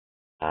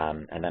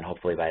and then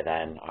hopefully by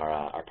then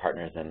our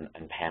partners and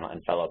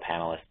fellow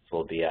panelists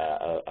will be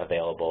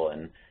available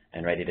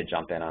and ready to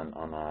jump in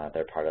on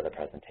their part of the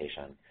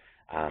presentation.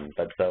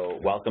 So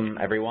welcome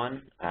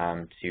everyone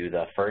to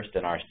the first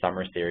in our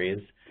summer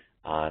series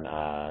on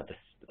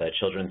the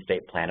Children's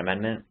State Plan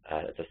Amendment.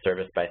 It's a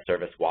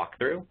service-by-service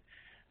walkthrough.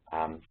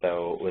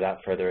 So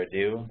without further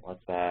ado,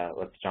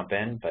 let's jump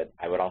in. But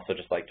I would also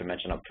just like to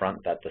mention up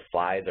front that the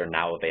slides are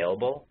now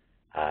available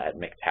at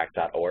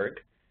mctac.org.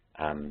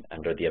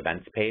 Under the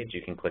events page,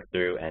 you can click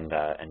through and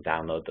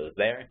download those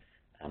there.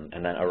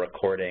 And then a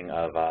recording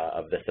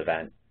of this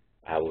event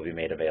will be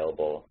made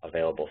available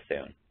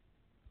soon.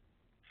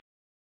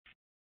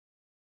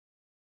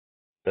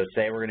 So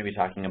today we're going to be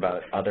talking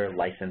about other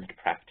licensed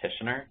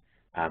practitioner,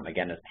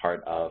 again as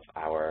part of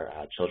our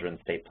Children's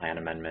State Plan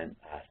Amendment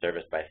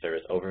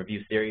service-by-service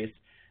overview series,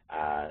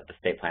 the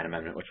State Plan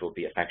Amendment, which we'll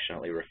be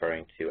affectionately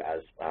referring to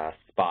as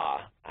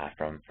SPA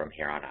from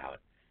here on out.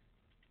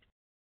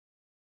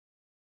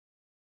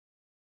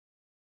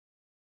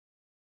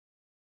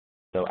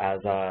 So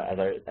as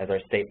our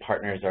state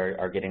partners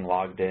are getting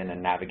logged in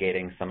and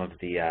navigating some of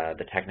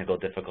the technical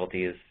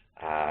difficulties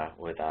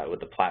with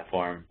the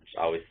platform, which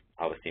always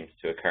seems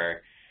to occur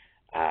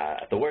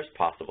at the worst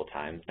possible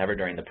times, never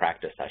during the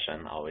practice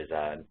session, always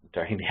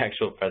during the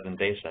actual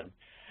presentation.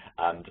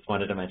 Just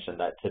wanted to mention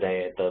that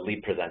today the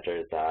lead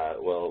presenters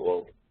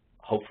will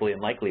hopefully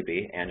and likely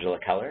be Angela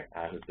Keller,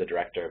 who's the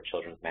Director of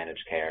Children's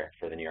Managed Care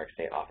for the New York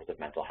State Office of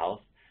Mental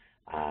Health,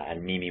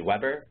 and Mimi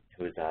Weber,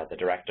 who's the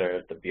Director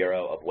of the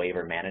Bureau of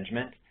Waiver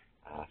Management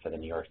for the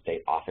New York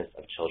State Office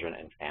of Children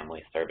and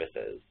Family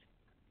Services.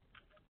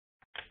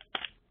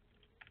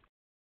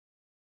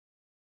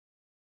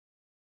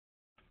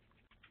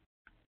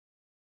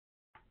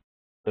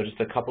 So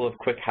just a couple of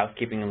quick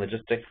housekeeping and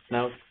logistics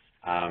notes.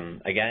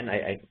 Again,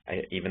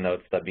 even though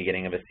it's the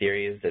beginning of a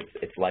series,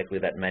 it's likely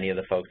that many of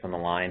the folks on the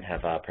line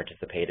have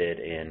participated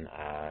in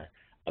a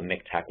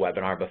MCTAC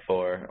webinar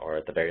before, or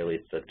at the very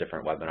least a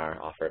different webinar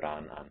offered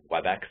on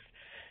WebEx.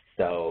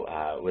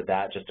 So with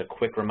that, just a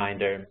quick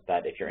reminder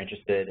that if you're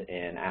interested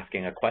in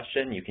asking a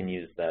question, you can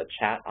use the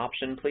chat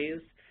option,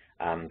 please.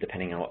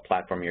 Depending on what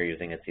platform you're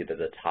using, it's either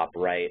the top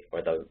right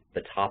or the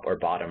top or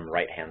bottom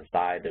right-hand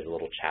side. There's a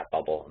little chat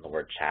bubble and the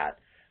word chat.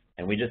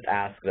 And we just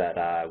ask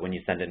that when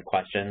you send in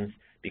questions,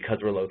 because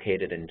we're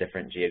located in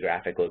different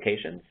geographic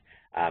locations,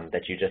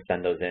 that you just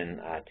send those in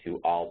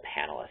to all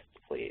panelists,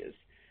 please.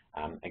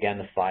 Again,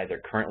 the slides are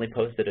currently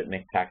posted at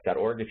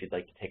mctac.org if you'd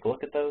like to take a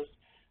look at those.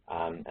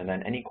 And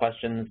then any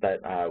questions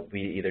that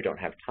we either don't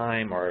have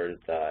time or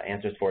the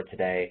answers for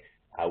today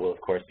will,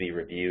 of course, be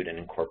reviewed and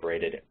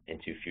incorporated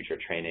into future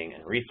training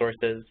and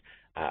resources.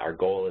 Our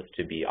goal is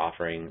to be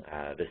offering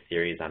this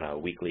series on a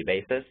weekly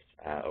basis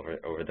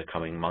over the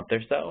coming month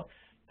or so.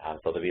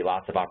 So there'll be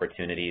lots of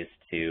opportunities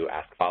to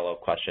ask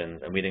follow-up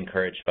questions, and we'd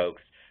encourage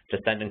folks to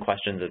send in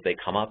questions as they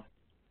come up.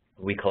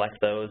 We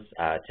collect those,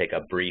 take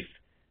a brief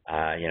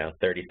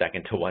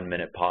 30-second to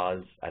 1-minute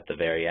pause at the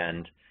very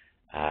end,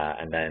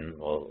 and then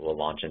we'll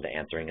launch into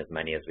answering as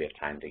many as we have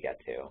time to get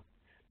to.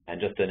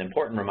 And just an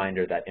important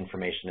reminder that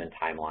information and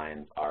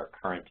timelines are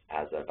current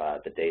as of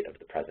the date of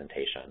the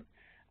presentation.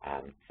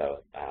 So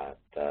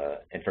the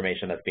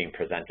information that's being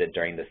presented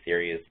during the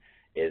series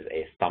is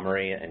a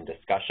summary and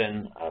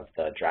discussion of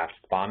the draft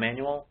SPA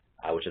manual,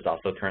 which is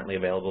also currently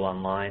available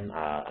online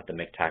at the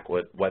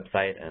MCTAC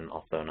website and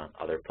also in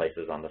other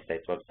places on the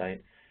state's website.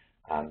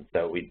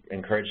 So we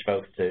encourage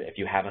folks to, if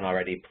you haven't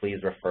already,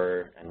 please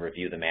refer and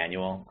review the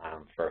manual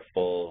for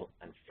full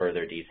and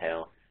further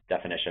detail,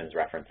 definitions,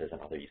 references, and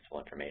other useful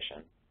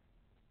information.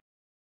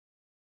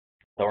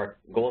 So our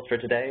goals for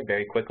today,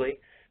 very quickly,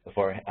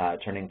 before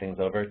turning things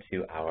over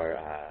to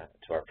our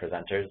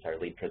presenters, our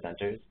lead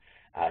presenters.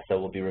 So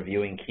we'll be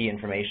reviewing key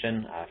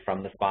information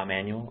from the SPA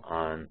manual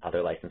on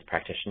other licensed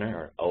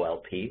practitioner, or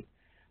OLP.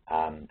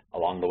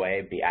 Along the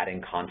way, be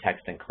adding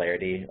context and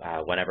clarity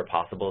whenever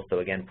possible. So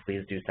again,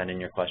 please do send in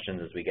your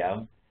questions as we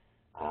go.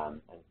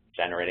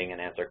 Generating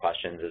and answer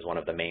questions is one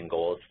of the main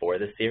goals for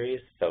this series.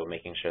 So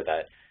making sure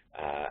that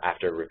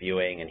after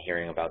reviewing and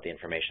hearing about the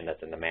information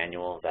that's in the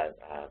manual, that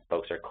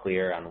folks are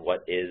clear on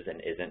what is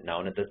and isn't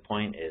known at this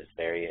point is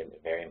very,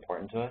 very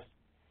important to us.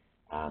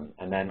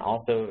 And then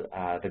also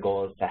the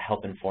goal is to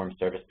help inform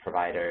service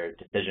provider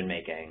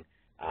decision-making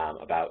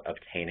about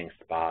obtaining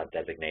SPA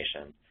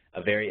designation.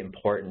 A very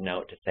important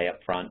note to say up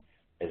front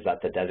is that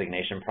the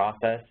designation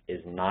process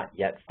is not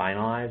yet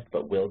finalized,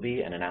 but will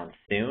be and announced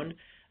soon.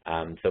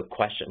 So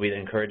we'd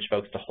encourage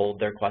folks to hold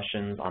their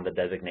questions on the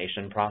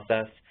designation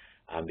process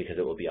because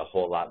it will be a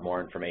whole lot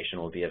more information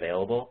will be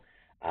available.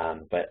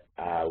 But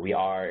we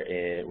are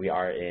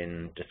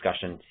in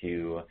discussion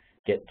to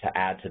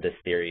add to this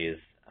series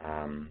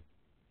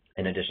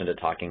in addition to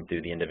talking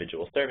through the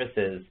individual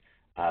services,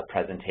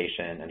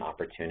 presentation and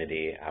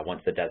opportunity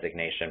once the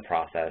designation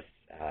process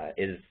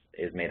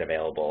is made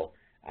available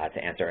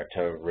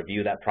to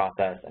review that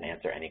process and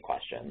answer any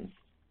questions.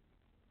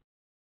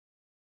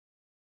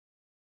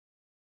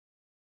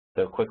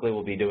 So quickly,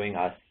 we'll be doing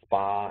a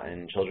SPA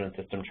and Children's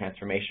System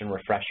Transformation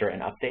refresher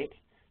and update.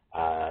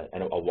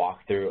 and a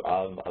walkthrough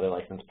of Other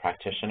Licensed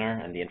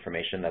Practitioner and the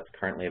information that's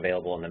currently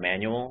available in the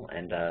manual,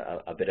 and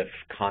a bit of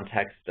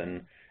context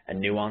and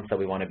nuance that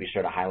we want to be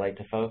sure to highlight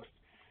to folks.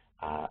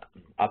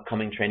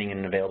 Upcoming training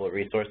and available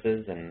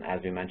resources, and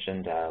as we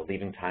mentioned,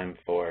 leaving time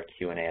for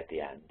Q&A at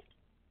the end.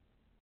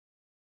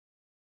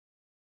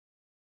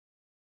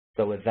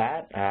 So with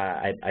that,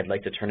 I'd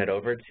like to turn it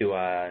over to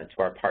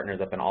our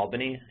partners up in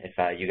Albany,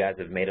 if you guys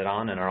have made it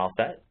on and are all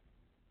set.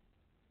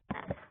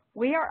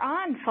 We are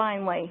on,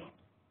 finally.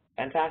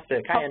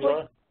 Fantastic. Hi,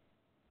 Angela.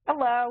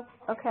 Hello.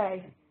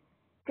 Okay.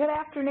 Good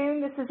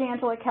afternoon. This is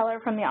Angela Keller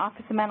from the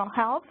Office of Mental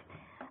Health.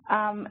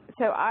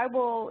 So I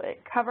will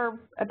cover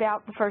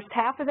about the first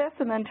half of this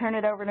and then turn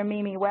it over to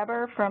Mimi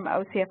Weber from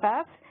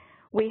OCFS.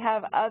 We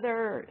have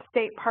other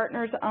state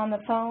partners on the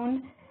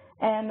phone,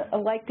 and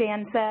like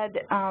Dan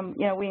said,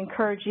 you know, we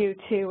encourage you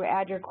to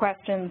add your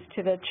questions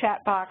to the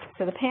chat box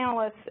to the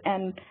panelists,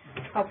 and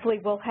hopefully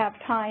we'll have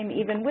time,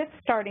 even with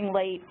starting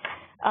late,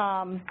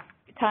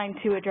 time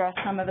to address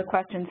some of the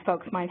questions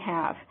folks might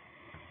have.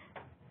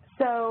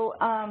 So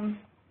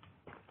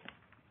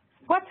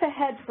what's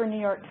ahead for New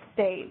York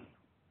State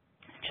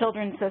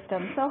Children's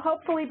System? So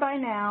hopefully by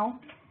now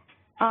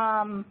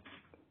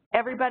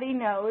everybody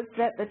knows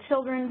that the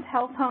Children's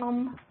Health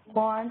Home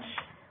launch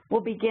will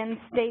begin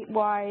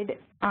statewide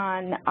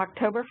on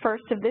October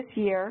 1st of this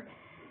year.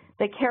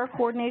 The care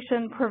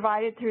coordination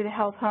provided through the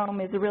Health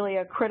Home is really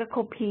a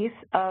critical piece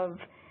of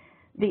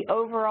the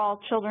overall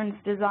children's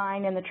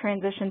design and the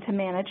transition to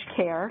managed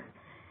care.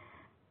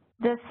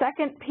 The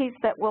second piece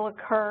that will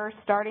occur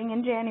starting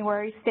in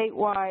January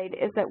statewide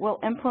is that we'll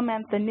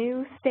implement the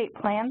new state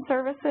plan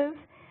services.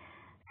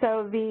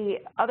 So the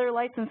Other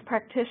Licensed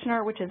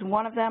Practitioner, which is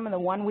one of them and the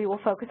one we will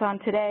focus on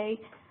today,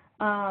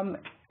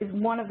 is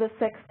one of the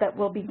 6 that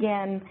will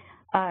begin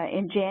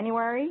in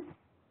January.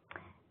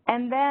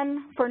 And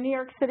then for New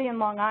York City and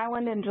Long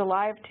Island in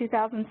July of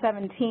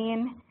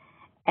 2017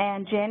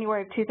 and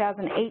January of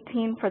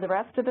 2018 for the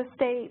rest of the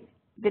state,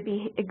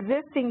 the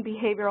existing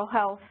behavioral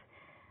health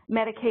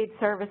Medicaid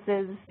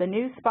services, the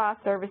new SPA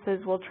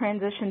services, will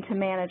transition to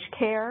managed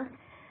care.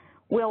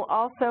 We'll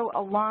also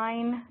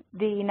align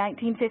the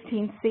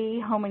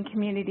 1915C home and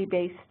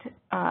community-based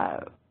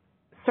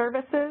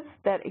services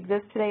that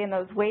exist today in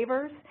those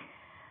waivers,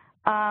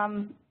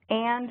 and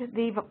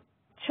the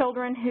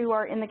children who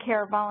are in the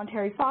care of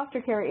voluntary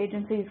foster care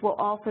agencies will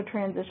also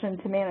transition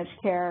to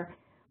managed care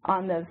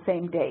on those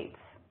same dates.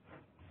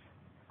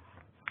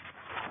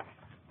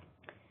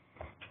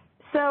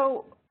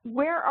 So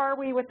where are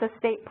we with the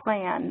state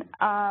plan?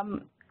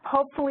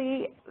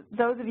 Hopefully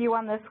those of you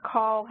on this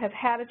call have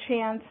had a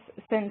chance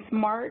since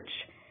March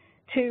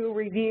to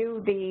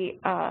review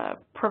the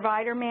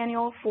provider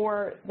manual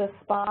for the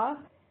SPA.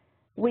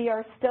 We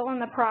are still in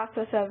the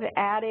process of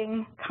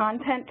adding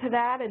content to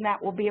that, and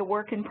that will be a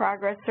work in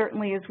progress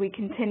certainly as we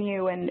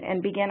continue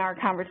and begin our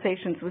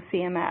conversations with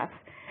CMS.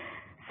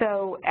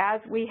 So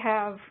as we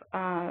have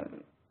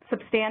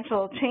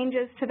substantial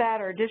changes to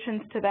that or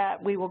additions to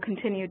that, we will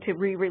continue to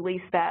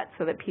re-release that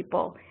so that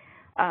people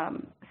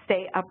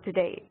stay up to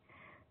date.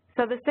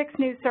 So the 6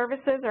 new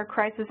services are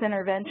crisis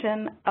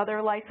intervention,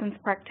 Other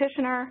Licensed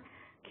Practitioner,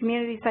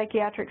 community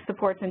psychiatric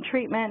supports and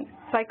treatment,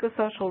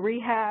 psychosocial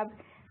rehab,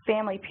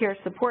 family peer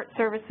support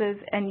services,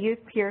 and youth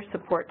peer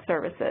support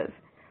services.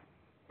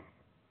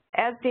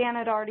 As Dan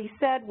had already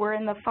said, we're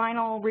in the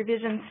final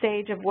revision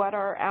stage of what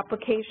our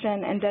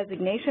application and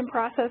designation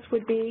process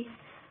would be,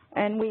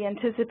 and we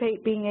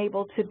anticipate being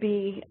able to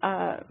be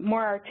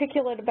more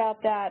articulate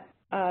about that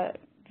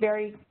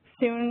very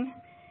soon,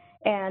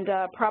 and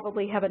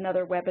probably have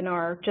another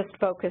webinar just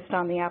focused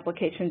on the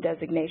application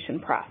designation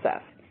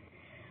process.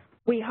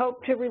 We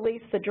hope to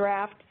release the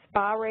draft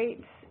SPA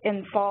rates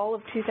in fall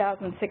of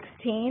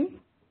 2016.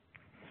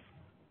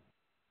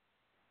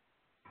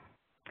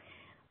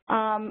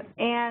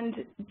 And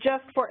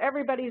just for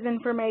everybody's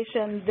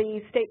information, the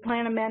state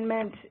plan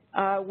amendment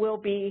will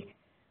be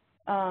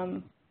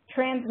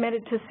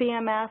transmitted to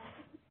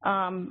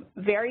CMS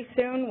very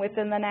soon,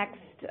 within the next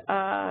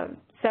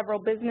several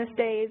business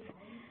days,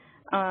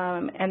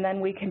 and then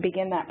we can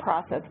begin that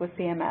process with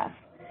CMS.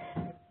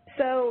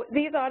 So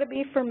these ought to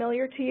be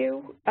familiar to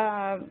you,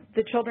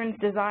 the children's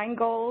design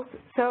goals.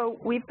 So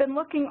we've been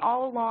looking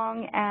all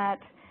along at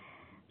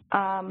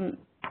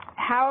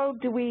how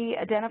do we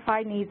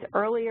identify needs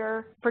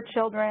earlier for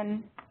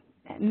children,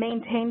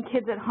 maintain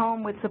kids at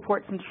home with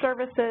supports and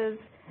services,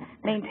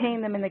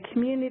 maintain them in the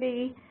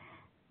community,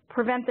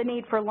 prevent the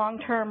need for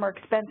long-term or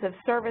expensive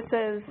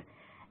services,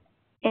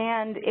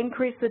 and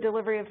increase the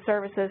delivery of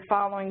services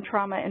following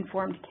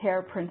trauma-informed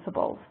care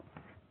principles.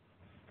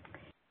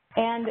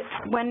 And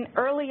when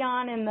early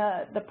on in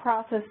the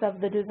process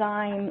of the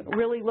design,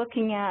 really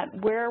looking at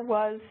where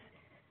were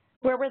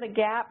the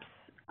gaps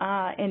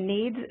and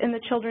needs in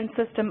the children's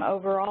system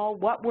overall,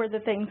 what were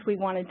the things we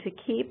wanted to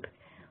keep,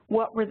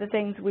 what were the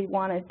things we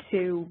wanted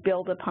to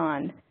build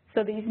upon.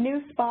 So these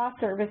new SPA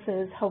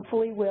services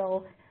hopefully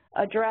will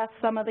address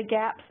some of the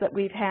gaps that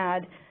we've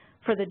had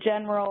for the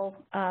general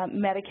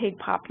Medicaid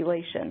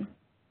population.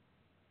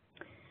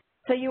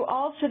 So you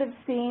all should have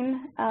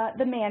seen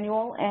the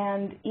manual,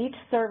 and each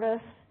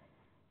service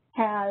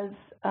has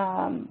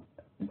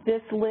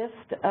this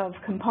list of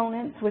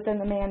components within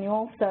the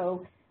manual.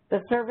 So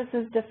the service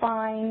is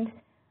defined,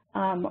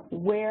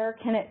 where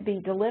can it be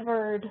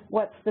delivered,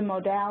 what's the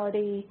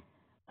modality,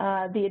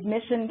 the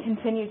admission,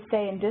 continued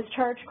stay, and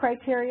discharge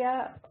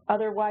criteria,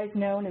 otherwise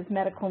known as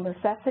medical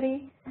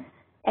necessity,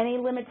 any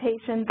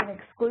limitations and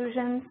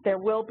exclusions. There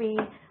will be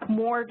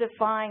more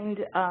defined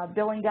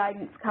billing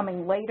guidance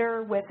coming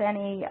later with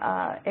any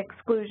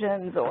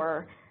exclusions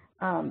or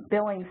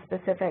billing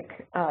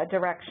specific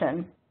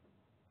direction.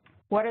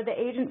 What are the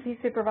agency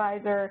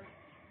supervisor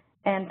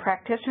and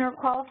practitioner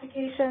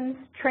qualifications,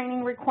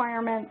 training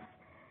requirements,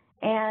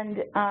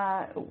 and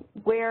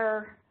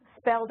where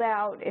spelled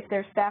out if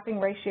there's staffing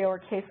ratio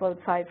or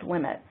caseload size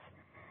limits.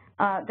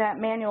 That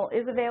manual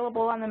is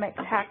available on the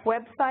MCTAC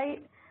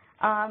website,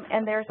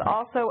 and there's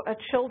also a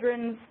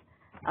children's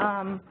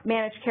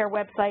managed care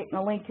website, and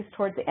the link is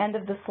towards the end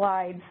of the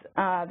slides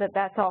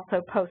that's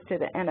also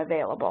posted and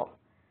available.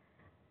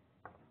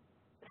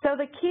 So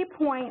the key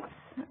points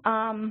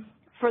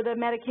for the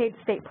Medicaid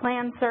state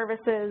plan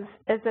services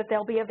is that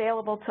they'll be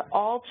available to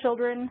all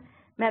children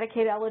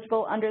Medicaid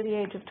eligible under the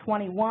age of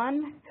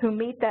 21 who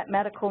meet that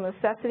medical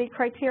necessity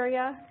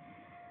criteria.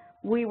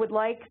 We would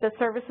like the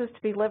services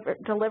to be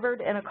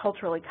delivered in a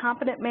culturally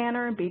competent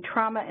manner and be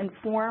trauma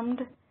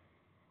informed.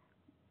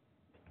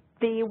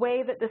 The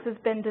way that this has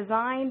been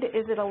designed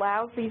is it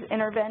allows these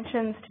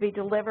interventions to be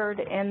delivered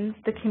in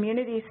the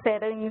community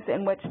settings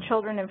in which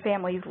children and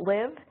families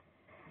live,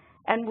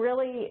 and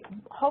really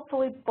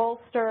hopefully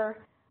bolster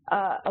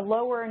a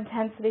lower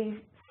intensity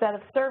set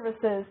of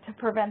services to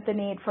prevent the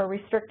need for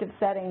restrictive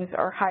settings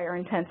or higher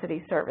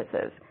intensity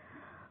services.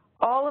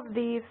 All of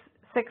these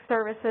 6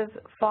 services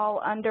fall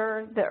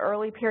under the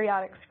early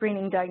periodic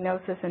screening,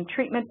 diagnosis, and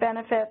treatment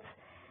benefits.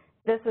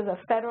 This is a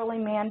federally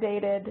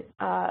mandated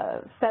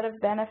set of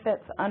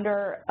benefits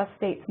under a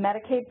state's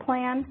Medicaid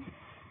plan.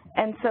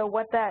 And so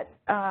what that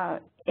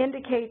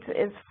indicates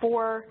is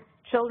for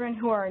children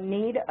who are in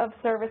need of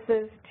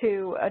services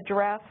to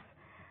address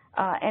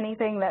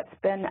anything that's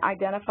been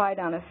identified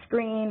on a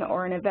screen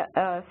or an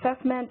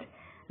assessment,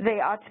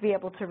 they ought to be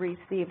able to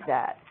receive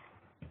that.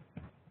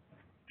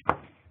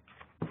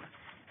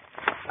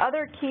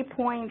 Other key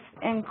points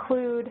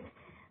include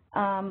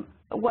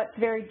what's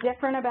very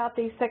different about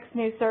these 6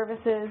 new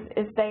services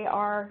is they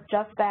are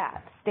just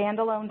that,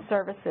 standalone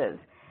services.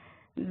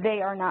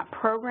 They are not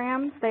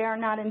programs. They are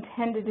not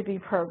intended to be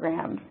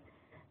programs.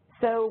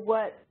 So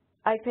what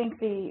I think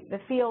the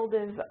field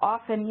is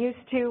often used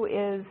to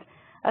is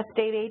a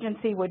state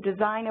agency would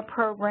design a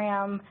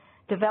program,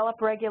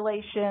 develop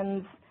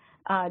regulations,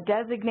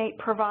 designate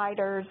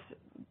providers,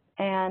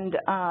 and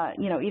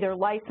either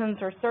license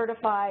or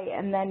certify,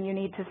 and then you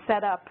need to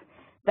set up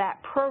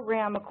that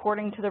program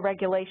according to the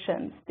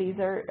regulations. These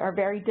are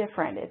very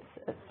different. It's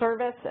a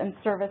service and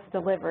service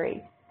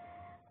delivery.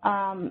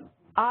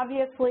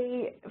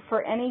 Obviously,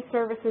 for any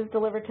services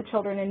delivered to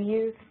children and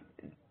youth,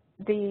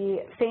 the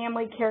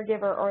family,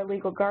 caregiver, or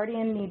legal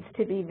guardian needs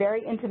to be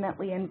very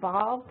intimately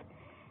involved,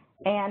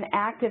 and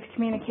active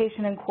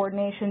communication and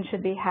coordination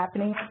should be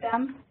happening with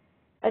them.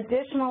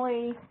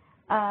 Additionally,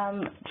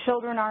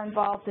 children are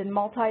involved in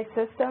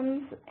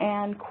multi-systems,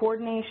 and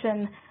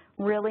coordination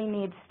really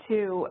needs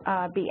to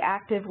be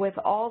active with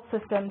all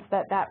systems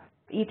that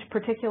each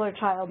particular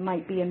child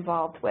might be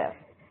involved with.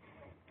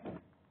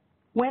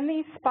 When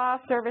these SPA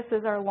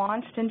services are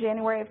launched in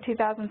January of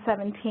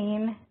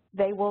 2017,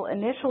 they will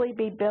initially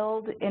be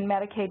billed in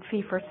Medicaid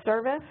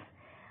fee-for-service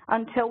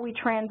until we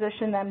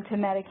transition them to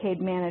Medicaid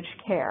managed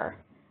care.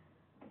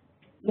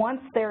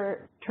 Once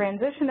they're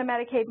transitioned to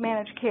Medicaid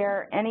managed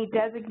care, any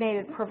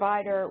designated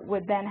provider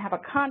would then have a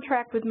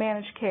contract with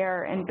managed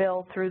care and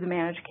bill through the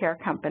managed care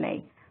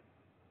company.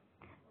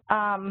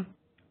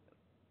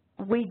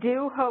 We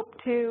do hope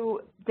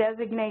to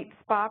designate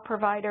SPA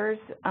providers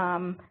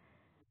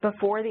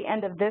before the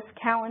end of this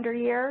calendar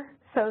year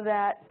so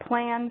that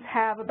plans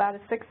have about a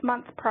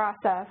 6-month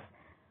process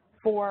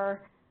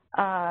for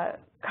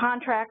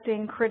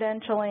contracting,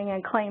 credentialing,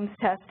 and claims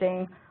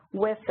testing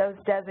with those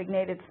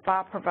designated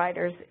SPA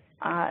providers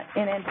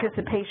in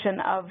anticipation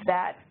of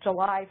that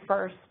July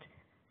 1st,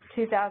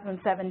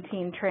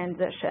 2017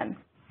 transition.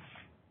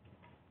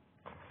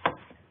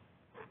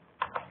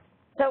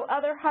 So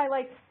other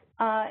highlights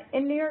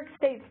in New York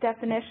State's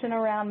definition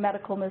around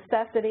medical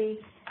necessity,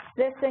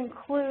 this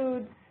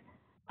includes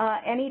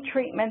any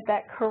treatment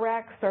that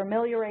corrects or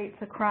ameliorates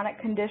a chronic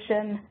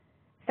condition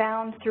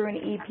found through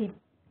an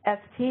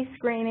EPST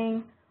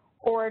screening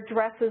or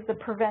addresses the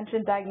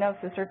prevention,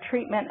 diagnosis, or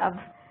treatment of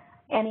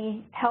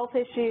any health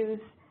issues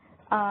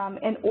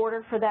in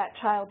order for that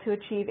child to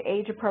achieve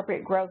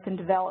age-appropriate growth and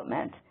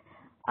development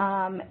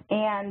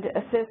and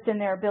assist in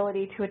their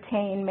ability to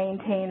attain,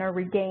 maintain, or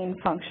regain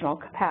functional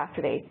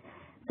capacity.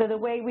 So the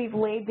way we've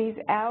laid these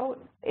out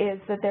is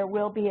that there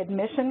will be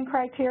admission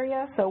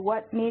criteria, so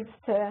what needs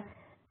to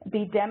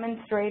be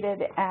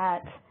demonstrated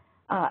at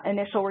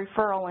initial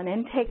referral and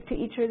intake to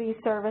each of these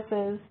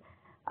services.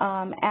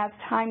 As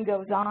time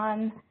goes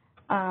on,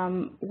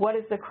 what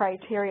is the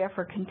criteria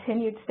for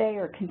continued stay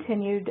or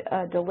continued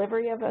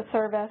delivery of a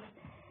service,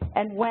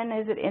 and when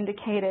is it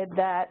indicated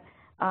that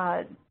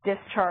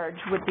discharge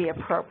would be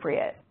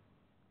appropriate.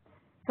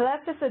 So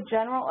that's just a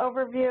general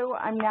overview.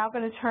 I'm now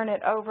going to turn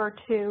it over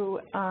to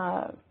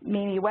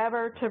Mimi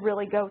Weber to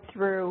really go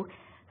through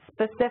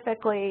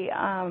specifically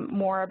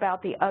more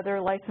about the other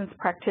licensed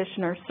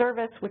practitioner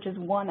service, which is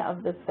one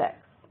of the 6.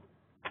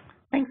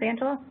 Thanks,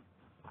 Angela.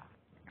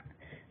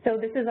 So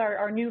this is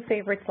our new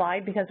favorite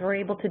slide because we're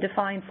able to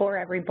define for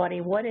everybody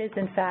what is,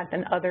 in fact,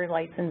 an other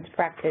licensed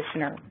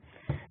practitioner.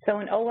 So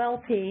an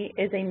OLP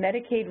is a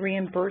Medicaid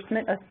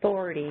reimbursement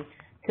authority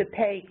to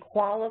pay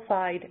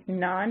qualified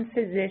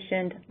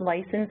non-physician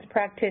licensed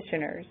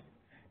practitioners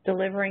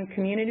delivering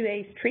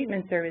community-based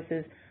treatment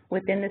services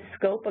within the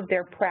scope of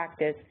their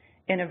practice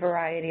in a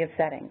variety of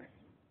settings.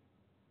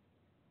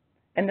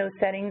 And those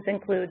settings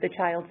include the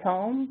child's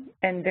home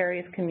and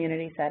various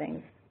community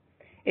settings.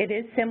 It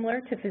is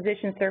similar to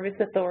Physician Service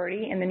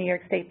Authority in the New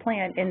York State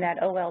Plan in that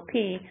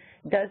OLP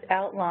does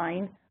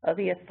outline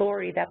the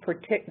authority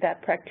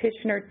that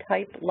practitioner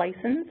type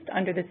licensed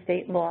under the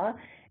state law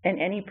and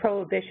any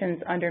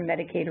prohibitions under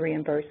Medicaid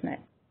reimbursement.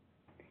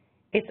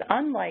 It's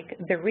unlike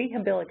the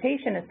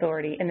Rehabilitation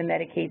Authority in the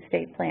Medicaid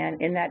state plan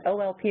in that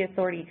OLP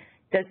authority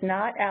does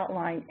not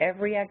outline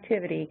every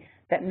activity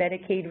that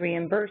Medicaid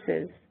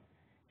reimburses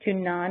to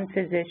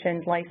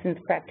non-physician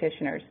licensed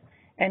practitioners,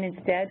 and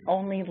instead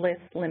only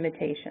lists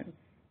limitations.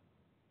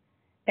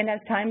 And as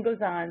time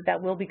goes on,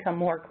 that will become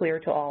more clear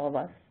to all of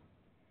us.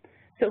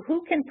 So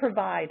who can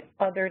provide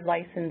other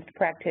licensed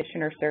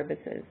practitioner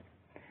services?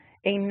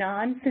 A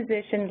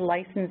non-physician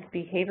licensed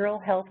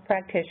behavioral health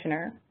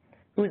practitioner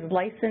who is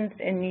licensed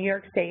in New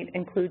York State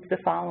includes the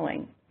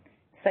following: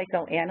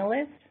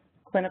 psychoanalysts,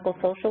 clinical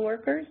social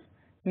workers,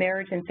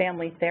 marriage and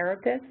family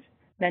therapists,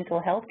 mental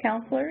health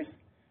counselors,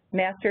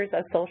 masters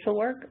of social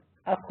work,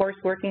 of course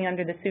working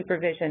under the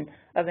supervision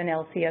of an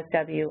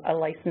LCSW, a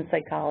licensed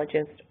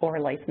psychologist, or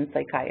a licensed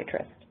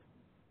psychiatrist.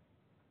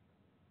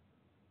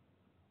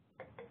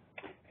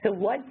 So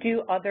what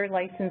do other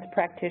licensed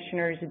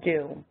practitioners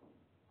do?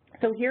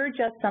 So here are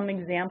just some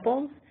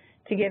examples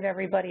to give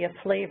everybody a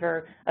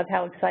flavor of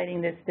how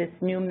exciting this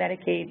new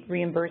Medicaid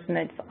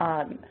reimbursement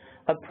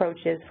approach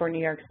is for New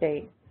York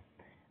State.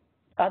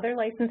 Other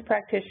licensed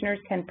practitioners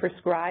can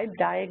prescribe,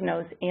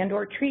 diagnose, and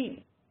or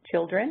treat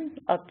children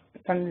up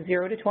from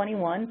 0 to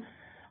 21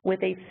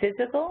 with a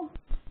physical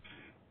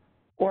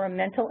or a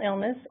mental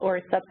illness or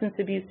a substance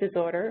abuse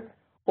disorder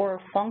or a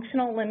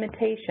functional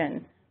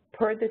limitation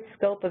per the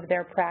scope of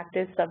their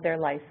practice of their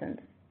license.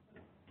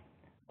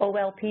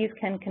 OLPs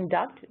can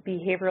conduct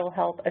behavioral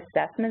health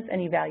assessments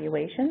and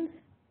evaluations.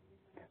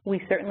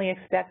 We certainly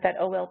expect that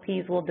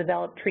OLPs will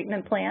develop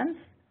treatment plans,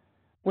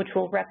 which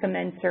will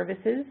recommend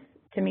services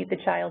to meet the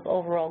child's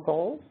overall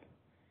goals.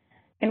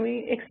 And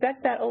we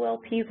expect that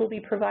OLPs will be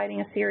providing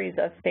a series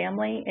of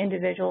family,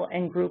 individual,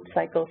 and group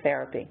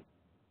psychotherapy.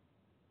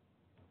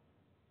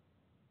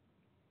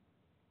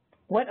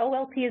 What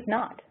OLP is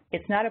not?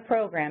 It's not a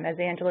program, as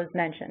Angela's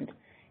mentioned.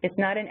 It's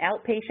not an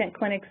outpatient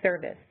clinic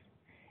service.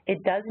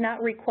 It does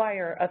not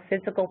require a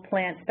physical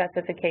plant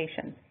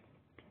specification.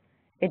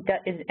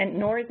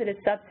 Nor is it a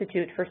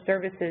substitute for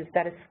services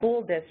that a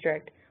school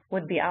district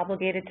would be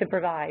obligated to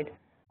provide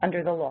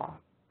under the law.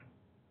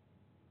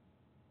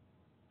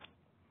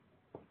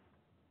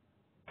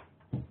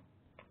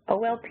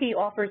 OLP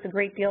offers a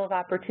great deal of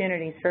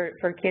opportunities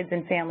for kids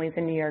and families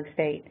in New York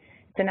State.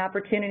 It's an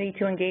opportunity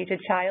to engage a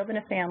child and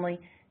a family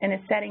in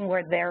a setting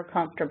where they're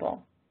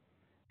comfortable.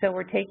 So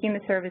we're taking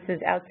the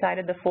services outside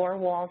of the 4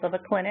 walls of a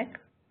clinic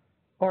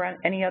or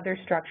any other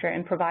structure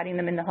and providing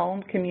them in the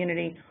home,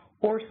 community,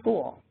 or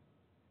school.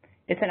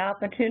 It's an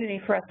opportunity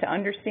for us to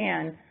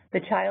understand the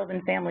child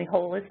and family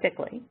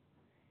holistically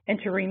and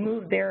to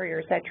remove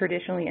barriers that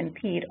traditionally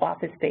impede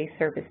office-based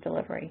service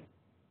delivery.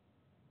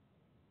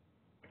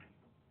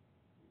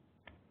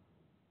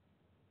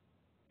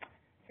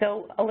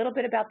 So a little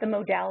bit about the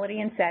modality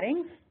and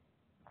settings.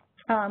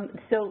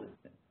 So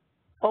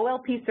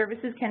OLP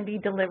services can be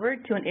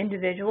delivered to an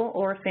individual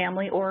or a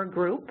family or a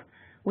group.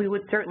 We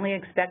would certainly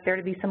expect there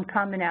to be some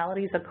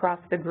commonalities across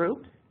the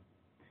groups.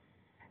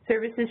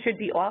 Services should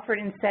be offered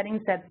in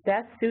settings that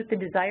best suit the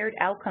desired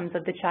outcomes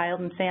of the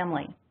child and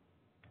family,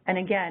 and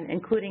again,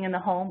 including in the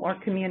home or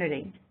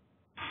community.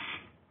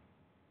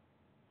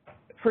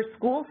 For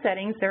school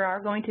settings, there are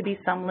going to be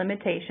some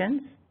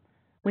limitations.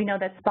 We know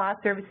that SPA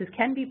services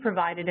can be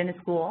provided in a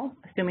school,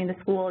 assuming the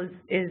school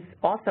is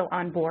also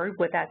on board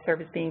with that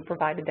service being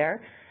provided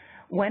there,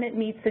 when it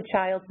meets the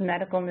child's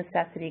medical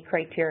necessity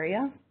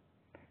criteria.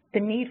 The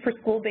need for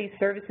school-based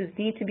services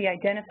need to be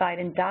identified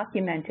and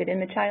documented in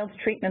the child's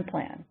treatment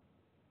plan.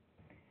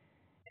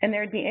 And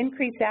there would be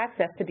increased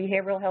access to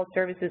behavioral health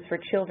services for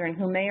children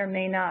who may or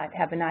may not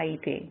have an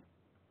IEP.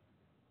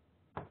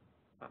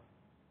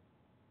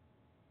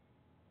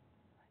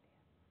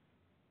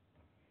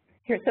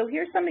 So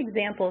here's some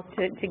examples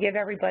to give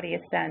everybody a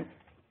sense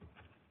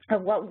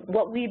of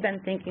what we've been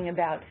thinking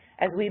about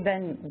as we've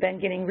been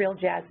getting real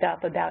jazzed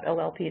up about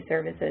OLP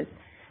services.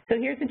 So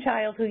here's a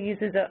child who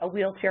uses a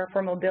wheelchair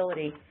for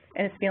mobility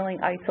and is feeling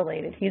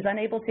isolated. He's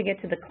unable to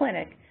get to the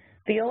clinic.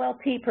 The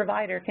OLP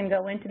provider can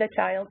go into the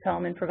child's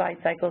home and provide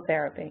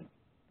psychotherapy.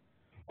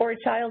 Or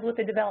a child with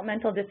a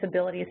developmental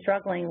disability is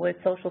struggling with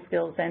social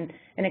skills and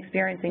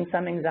experiencing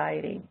some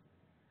anxiety.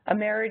 A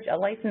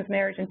licensed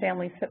marriage and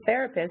family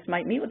therapist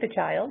might meet with the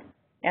child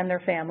and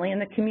their family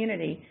and the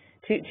community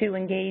to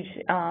engage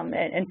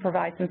and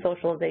provide some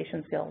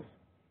socialization skills.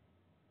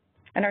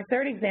 And our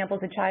third example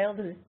is a child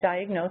who is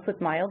diagnosed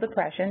with mild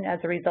depression as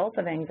a result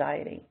of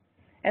anxiety.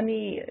 And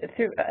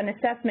through an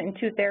assessment and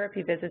 2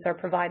 therapy visits are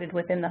provided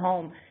within the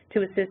home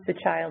to assist the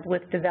child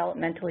with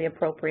developmentally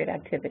appropriate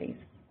activities.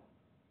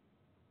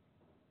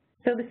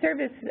 So the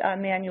service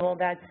manual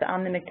that's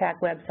on the MCTAC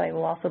website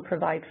will also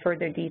provide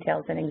further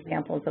details and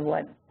examples of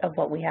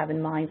what we have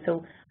in mind.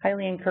 So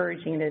highly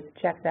encouraging to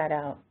check that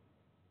out.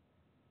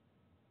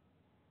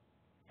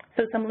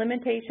 So some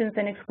limitations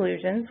and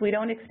exclusions. We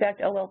don't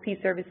expect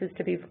OLP services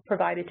to be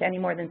provided to any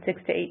more than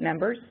 6 to 8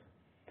 members.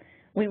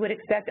 We would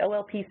expect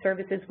OLP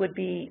services would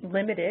be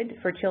limited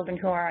for children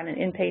who are on an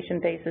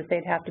inpatient basis.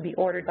 They'd have to be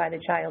ordered by the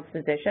child's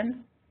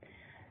physician.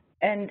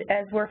 And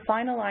as we're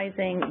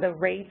finalizing the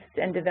rates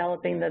and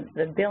developing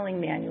the billing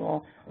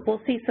manual,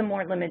 we'll see some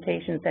more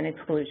limitations and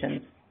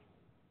exclusions.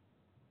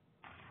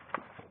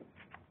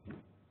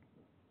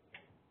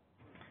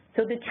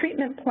 So the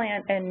treatment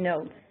plan and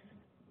notes.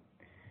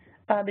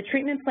 The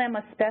treatment plan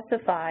must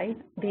specify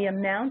the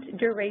amount,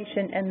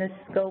 duration, and the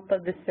scope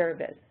of the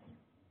service,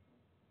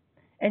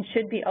 and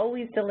should be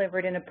always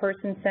delivered in a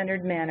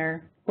person-centered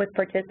manner with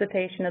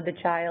participation of the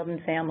child and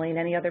family and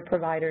any other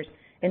providers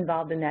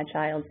involved in that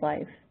child's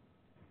life.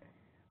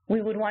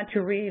 We would want to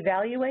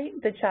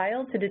reevaluate the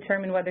child to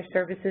determine whether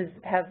services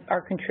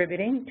are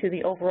contributing to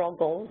the overall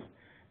goals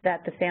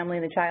that the family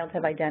and the child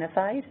have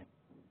identified.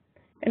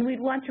 And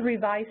we'd want to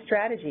revise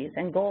strategies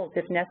and goals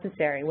if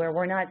necessary, where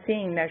we're not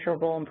seeing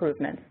measurable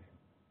improvements.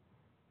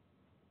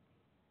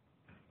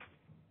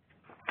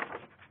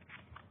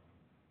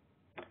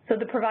 So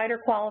the provider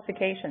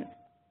qualifications.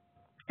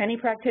 Any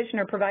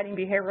practitioner providing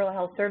behavioral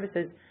health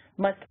services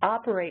must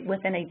operate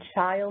within a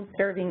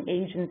child-serving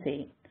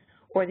agency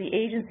or the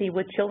agency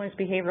with children's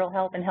behavioral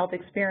health and health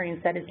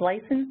experience that is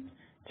licensed,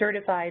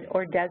 certified,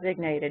 or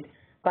designated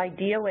by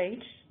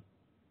DOH,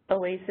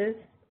 OASIS,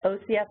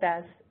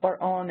 OCFS, or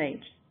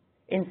OMH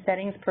in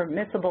settings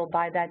permissible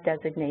by that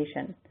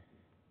designation.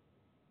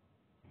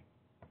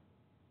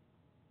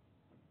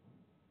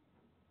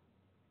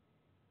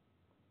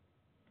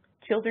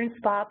 Children's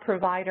SPA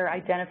provider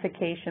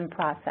identification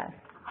process.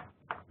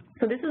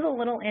 So this is a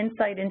little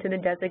insight into the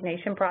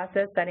designation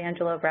process that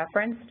Angela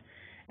referenced,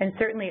 and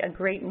certainly a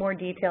great more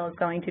detail is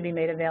going to be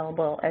made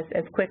available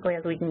as quickly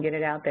as we can get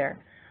it out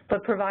there.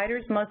 But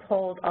providers must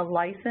hold a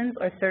license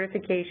or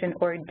certification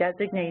or a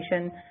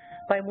designation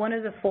by one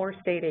of the 4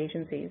 state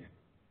agencies.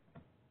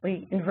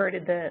 We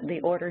inverted the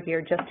order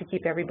here just to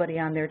keep everybody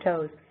on their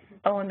toes.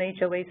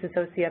 OMH, OASIS,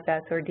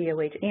 OCFS, or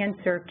DOH, and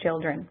serve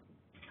children.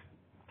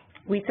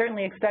 We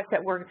certainly expect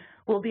that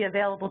we'll be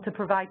available to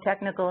provide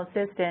technical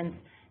assistance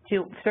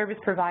to service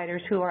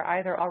providers who are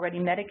either already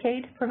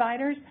Medicaid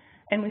providers,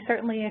 and we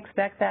certainly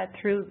expect that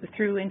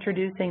through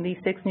introducing these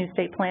 6 new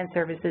state plan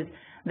services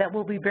that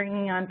we'll be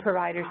bringing on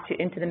providers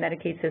into the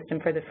Medicaid system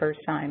for the first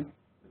time.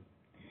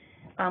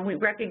 We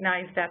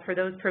recognize that for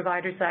those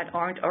providers that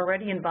aren't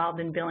already involved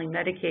in billing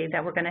Medicaid,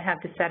 that we're going to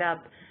have to set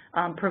up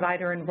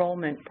provider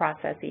enrollment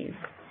processes.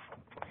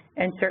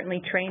 And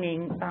certainly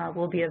training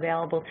will be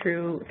available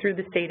through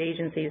the state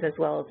agencies as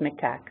well as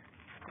MCTAC.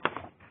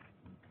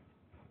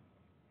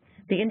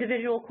 The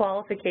individual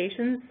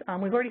qualifications,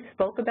 we've already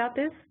spoke about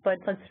this, but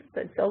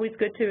it's always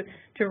good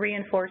to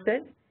reinforce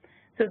it.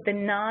 So the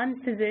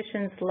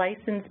non-physicians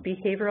licensed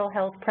behavioral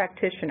health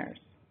practitioners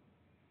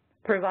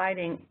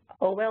providing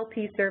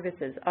OLP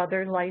services,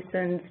 other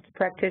licensed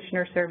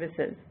practitioner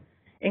services,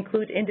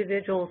 include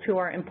individuals who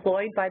are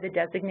employed by the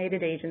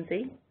designated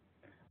agency,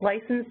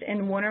 licensed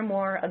in one or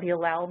more of the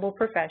allowable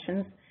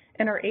professions,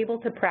 and are able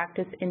to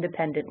practice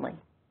independently.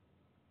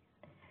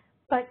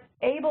 But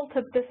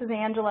this is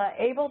Angela,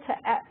 able to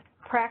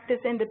practice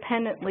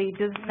independently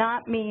does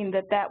not mean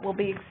that that will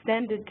be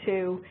extended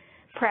to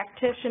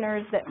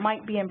practitioners that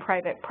might be in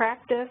private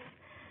practice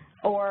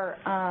or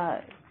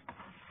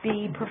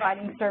be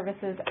providing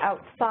services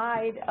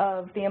outside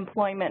of the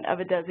employment of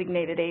a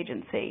designated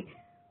agency.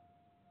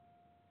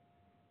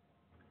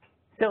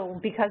 So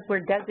because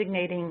we're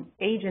designating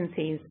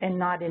agencies and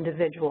not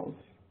individuals,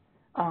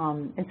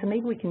 and so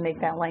maybe we can make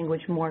that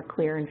language more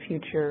clear in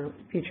future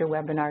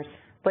webinars,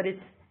 but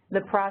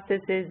the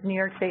process is New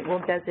York State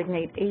will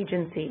designate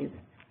agencies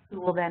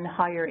who will then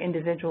hire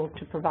individuals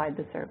to provide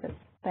the service.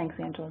 Thanks,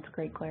 Angela, it's a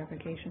great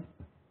clarification.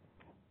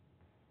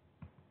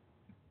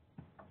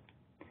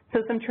 So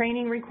some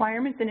training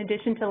requirements: in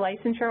addition to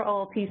licensure,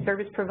 OLP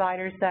service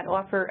providers that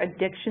offer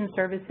addiction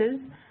services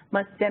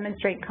must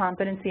demonstrate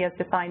competency as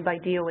defined by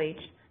DOH,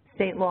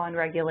 state law and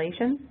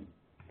regulations.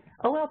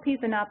 OLP is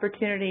an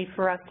opportunity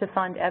for us to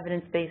fund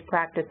evidence-based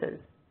practices.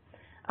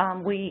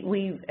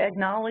 We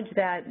acknowledge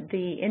that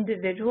the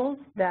individuals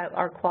that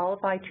are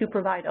qualified to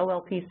provide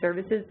OLP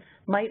services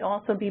might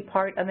also be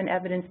part of an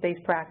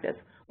evidence-based practice.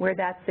 Where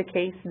that's the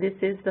case, this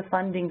is the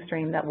funding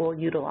stream that we'll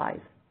utilize.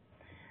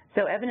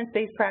 So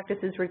evidence-based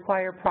practices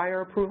require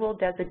prior approval,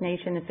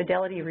 designation, and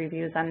fidelity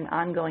reviews on an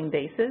ongoing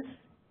basis,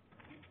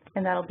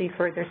 and that'll be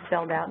further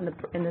spelled out in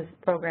the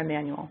program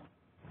manual.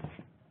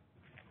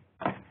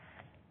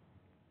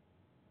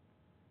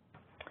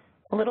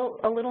 A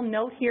little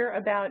note here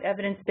about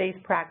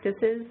evidence-based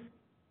practices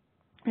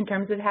in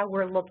terms of how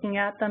we're looking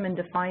at them and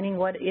defining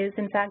what is,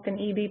 in fact, an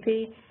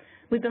EBP.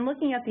 We've been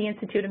looking at the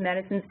Institute of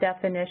Medicine's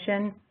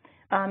definition,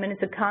 and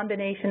it's a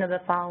combination of the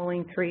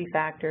following three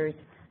factors: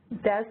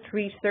 best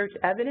research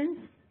evidence,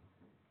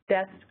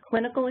 best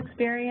clinical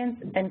experience,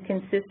 and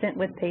consistent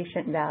with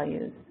patient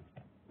values.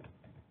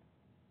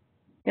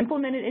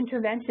 Implemented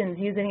interventions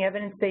using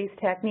evidence-based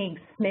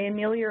techniques may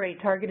ameliorate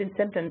targeted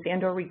symptoms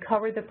and or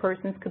recover the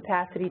person's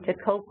capacity to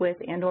cope with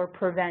and or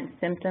prevent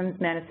symptoms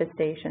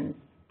manifestations.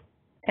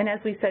 And as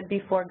we said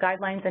before,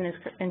 guidelines and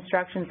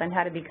instructions on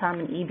how to become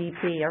an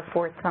EBP are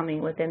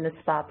forthcoming within the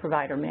SPA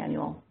provider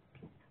manual.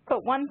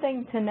 But one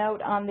thing to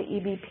note on the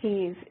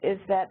EBPs is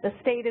that the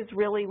state is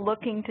really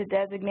looking to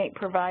designate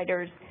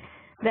providers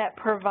that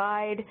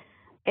provide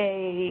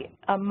a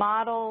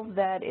model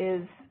that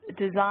is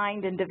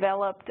designed and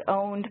developed,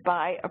 owned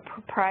by a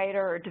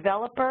proprietor or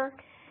developer.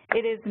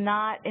 It is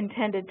not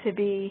intended to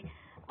be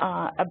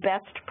a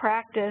best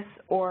practice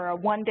or a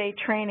one-day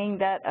training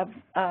that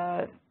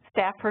a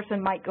staff person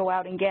might go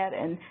out and get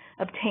and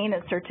obtain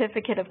a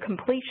certificate of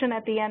completion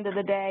at the end of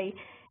the day,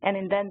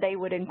 and then they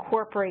would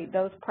incorporate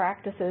those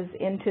practices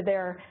into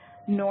their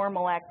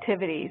normal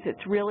activities.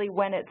 It's really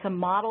when it's a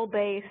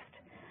model-based,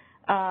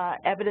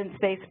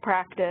 evidence-based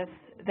practice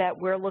that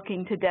we're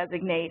looking to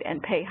designate and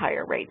pay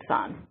higher rates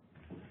on.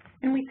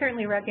 And we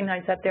certainly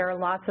recognize that there are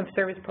lots of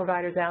service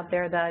providers out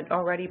there that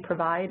already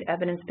provide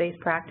evidence-based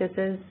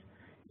practices.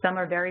 Some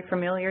are very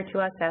familiar to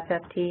us,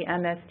 FFT,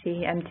 MST,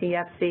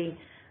 MTFC,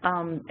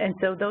 and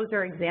so those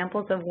are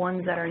examples of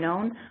ones that are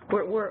known.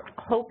 We're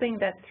hoping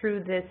that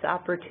through this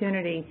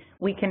opportunity,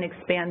 we can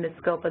expand the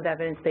scope of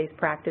evidence-based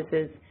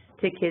practices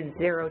to kids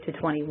 0 to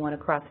 21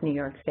 across New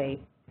York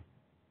State.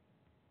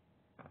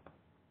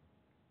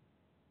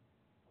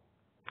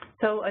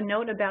 So a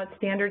note about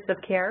standards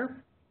of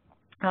care.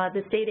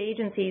 The state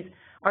agencies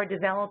are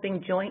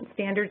developing joint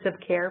standards of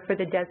care for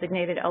the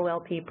designated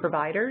OLP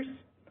providers,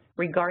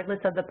 regardless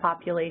of the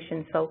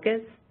population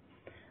focus.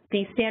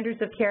 The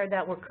standards of care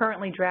that we're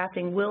currently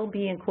drafting will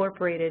be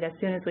incorporated as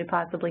soon as we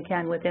possibly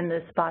can within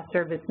the SPA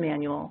service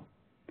manual.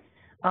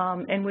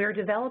 And we're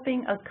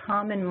developing a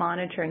common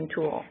monitoring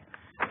tool.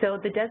 So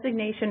the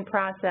designation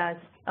process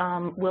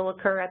will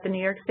occur at the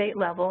New York State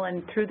level,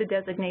 and through the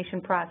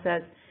designation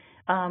process,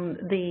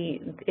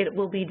 it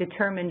will be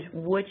determined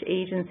which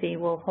agency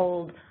will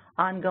hold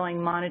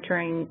ongoing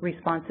monitoring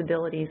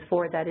responsibilities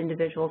for that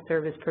individual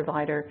service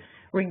provider.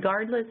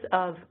 Regardless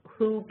of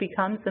who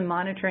becomes the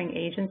monitoring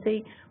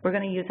agency, we're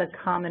going to use a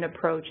common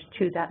approach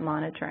to that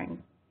monitoring.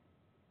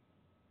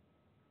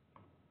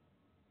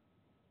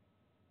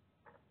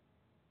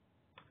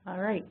 All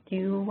right, do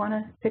you want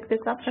to pick this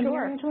up from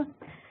here, Angela?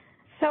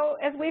 So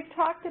as we've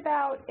talked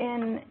about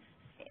in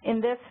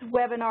this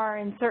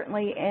webinar and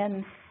certainly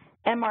in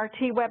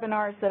MRT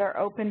webinars that are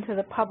open to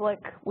the public,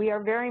 we are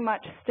very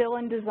much still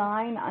in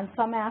design on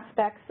some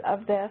aspects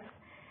of this,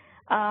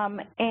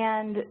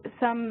 and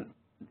some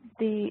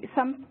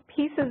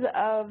pieces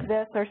of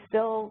this are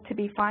still to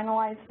be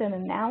finalized and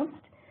announced.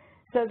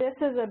 So this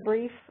is a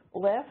brief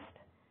list.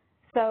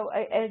 So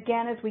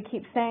again, as we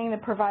keep saying, the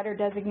provider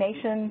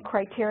designation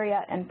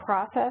criteria and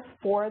process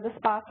for the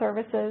SPA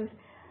services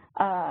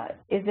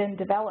is in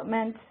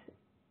development.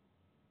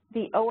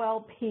 The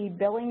OLP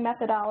billing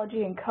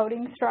methodology and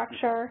coding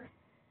structure,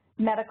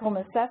 medical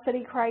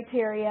necessity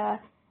criteria,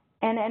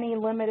 and any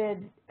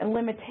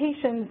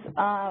limitations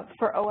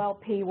for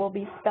OLP will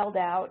be spelled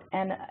out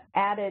and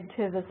added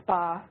to the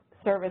SPA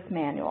service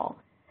manual.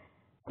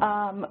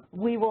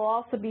 We will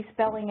also be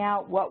spelling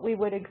out what we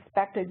would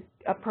expect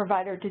a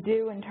provider to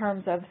do in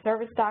terms of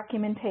service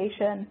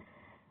documentation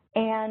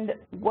and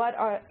what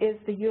is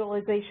the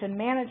utilization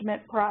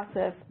management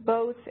process,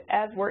 both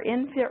as we're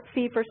in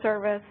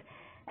fee-for-service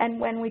and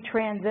when we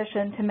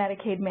transition to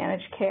Medicaid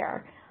managed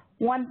care.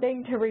 One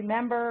thing to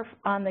remember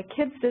on the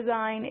KIDS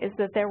design is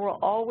that there will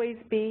always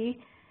be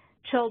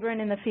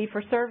children in the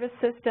fee-for-service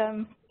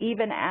system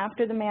even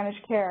after the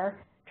managed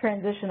care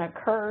transition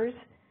occurs.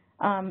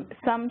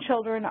 Some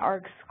children are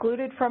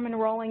excluded from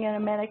enrolling in a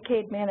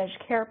Medicaid managed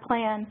care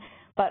plan,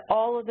 but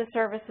all of the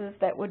services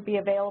that would be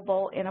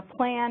available in a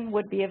plan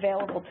would be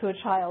available to a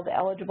child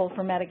eligible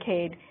for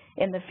Medicaid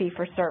in the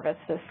fee-for-service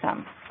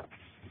system.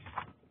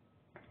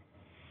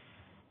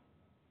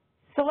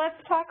 So let's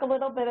talk a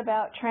little bit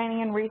about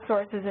training and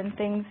resources and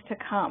things to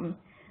come.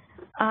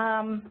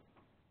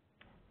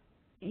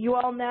 You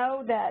all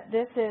know that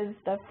this is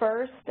the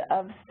first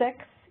of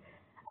 6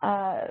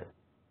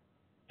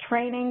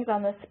 trainings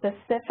on the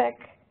specific,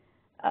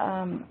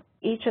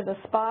 each of the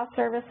SPA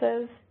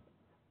services.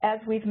 as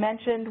we've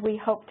mentioned, we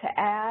hope to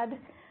add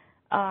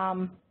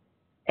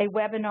a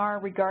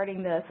webinar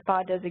regarding the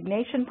SPA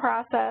designation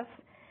process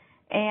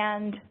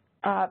and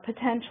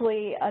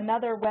potentially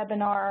another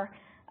webinar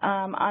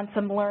on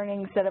some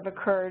learnings that have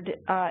occurred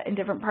in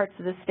different parts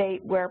of the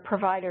state where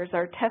providers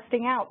are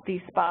testing out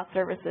these SPA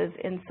services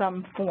in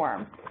some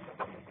form.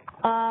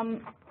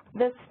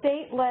 The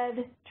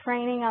state-led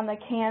training on the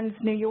CANS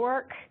New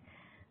York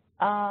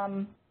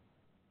has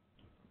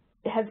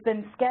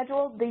been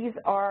scheduled. These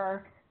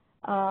are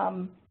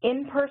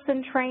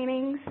in-person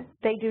trainings.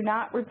 They do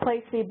not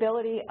replace the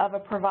ability of a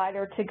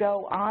provider to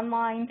go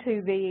online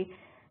to the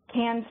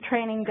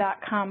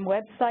canstraining.com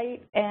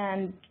website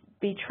and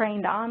be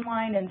trained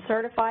online and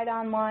certified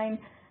online,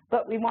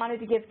 but we wanted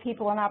to give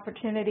people an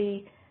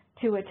opportunity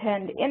to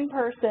attend in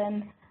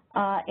person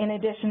in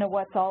addition to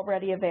what's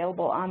already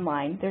available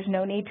online. There's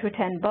no need to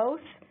attend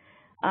both.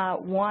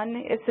 One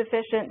is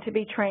sufficient to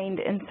be trained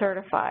and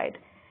certified.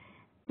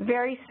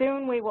 Very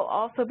soon we will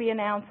also be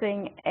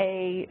announcing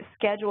a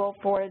schedule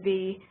for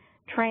the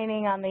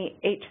training on the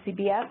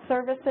HCBS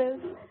services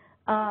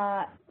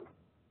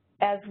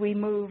as we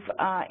move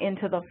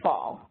into the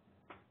fall.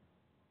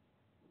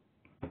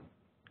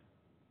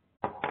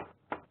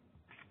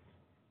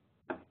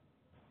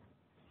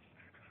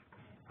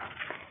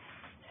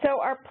 So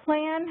our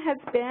plan has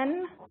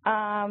been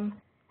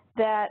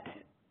that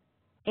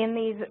in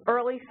these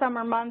early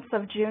summer months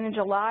of June and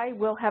July,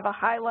 we'll have a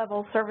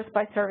high-level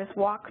service-by-service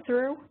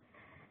walkthrough,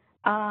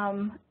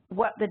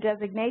 what the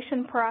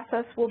designation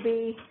process will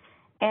be,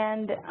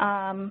 and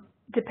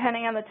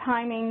depending on the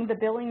timing, the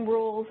billing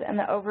rules and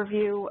the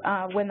overview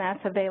when that's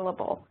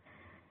available.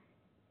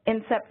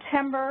 In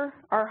September,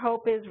 our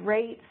hope is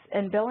rates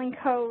and billing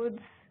codes,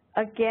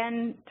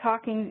 again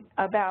talking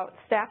about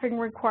staffing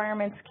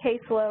requirements,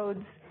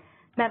 caseloads,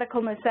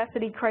 medical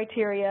necessity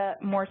criteria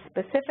more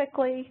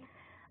specifically,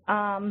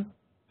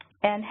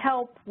 and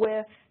help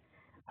with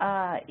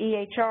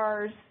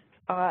EHRs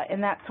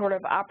and that sort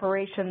of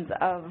operations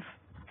of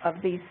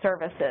these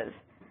services.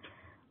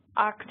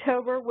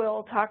 October,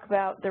 we'll talk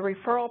about the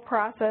referral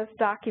process,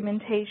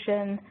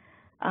 documentation,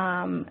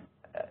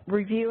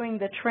 reviewing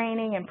the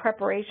training and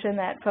preparation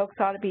that folks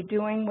ought to be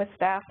doing with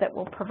staff that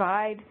will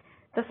provide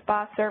the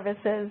SPA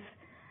services,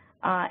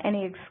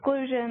 any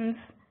exclusions,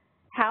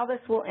 how this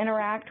will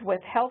interact with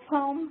Health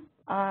Home,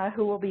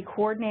 who will be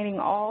coordinating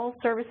all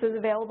services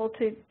available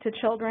to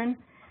children,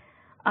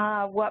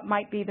 what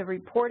might be the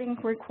reporting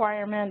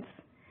requirements,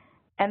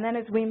 and then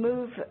as we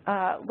move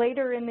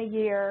later in the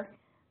year,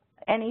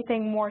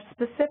 anything more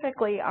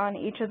specifically on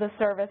each of the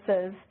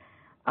services,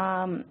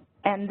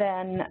 and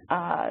then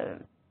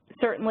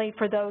certainly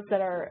for those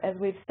that are, as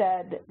we've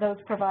said, those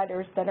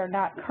providers that are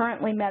not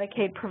currently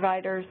Medicaid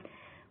providers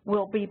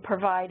will be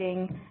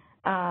providing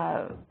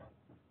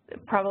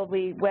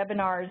probably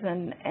webinars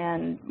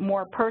and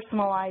more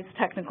personalized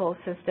technical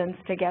assistance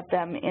to get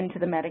them into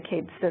the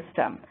Medicaid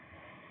system.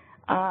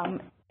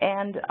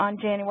 And on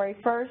January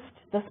 1st,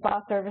 the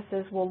SPA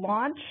services will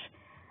launch,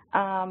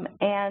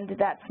 and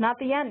that's not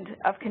the end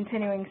of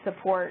continuing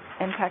support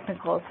and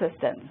technical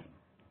assistance.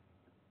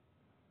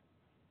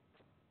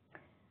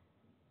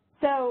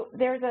 So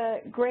there's a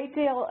great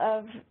deal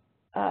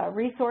of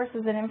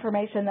resources and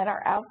information that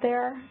are out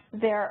there.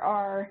 There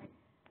are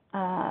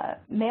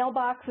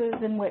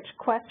mailboxes in which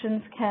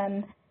questions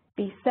can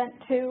be sent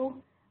to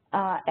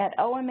at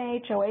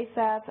OMH,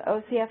 OASAS,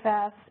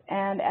 OCFS,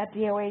 and at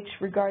DOH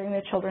regarding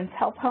the Children's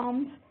Health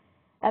Homes.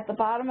 At the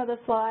bottom of the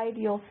slide,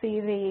 you'll see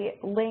the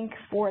link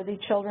for the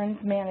Children's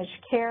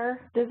Managed Care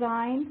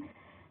design.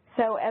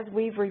 So as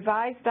we've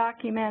revised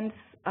documents,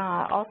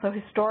 also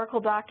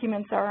historical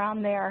documents are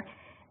on there.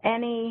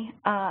 Any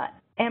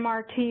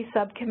MRT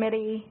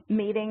subcommittee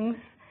meetings,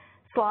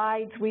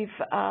 slides, we've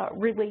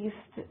released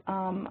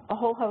a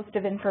whole host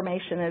of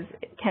information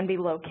can be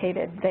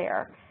located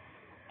there.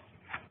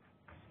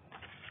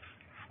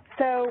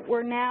 So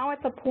we're now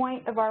at the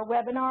point of our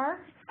webinar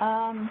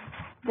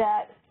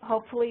that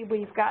hopefully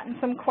we've gotten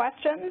some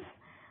questions,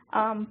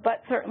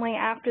 but certainly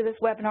after this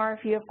webinar,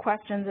 if you have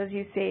questions, as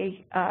you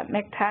see,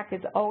 MCTAC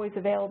is always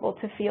available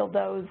to field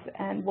those,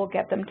 and we'll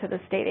get them to the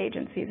state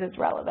agencies as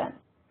relevant.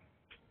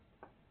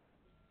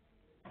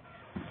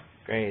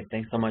 Great.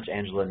 Thanks so much,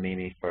 Angela and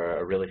Mimi, for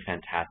a really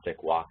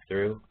fantastic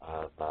walkthrough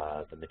of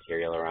the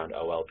material around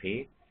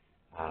OLP.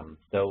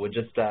 So we'll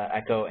just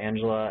echo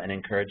Angela and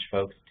encourage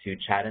folks to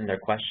chat in their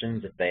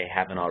questions if they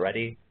haven't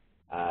already.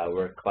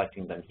 We're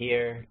collecting them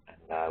here,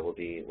 and we'll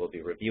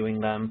be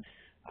reviewing them.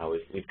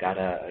 We've got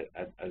a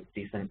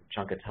decent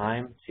chunk of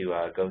time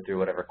to go through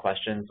whatever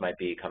questions might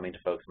be coming to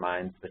folks'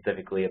 minds,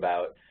 specifically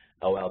about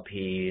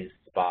OLP,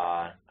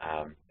 SPA.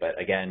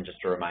 But again, just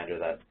a reminder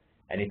that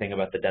anything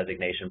about the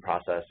designation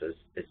process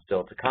is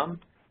still to come.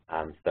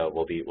 So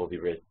we'll be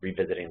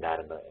revisiting that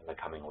in the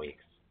coming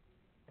weeks.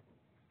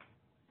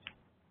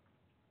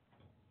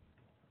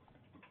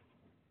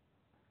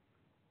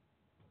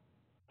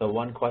 So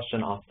one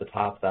question off the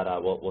top that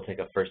we'll take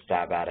a first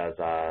stab at as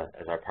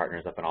our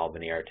partners up in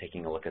Albany are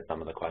taking a look at some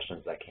of the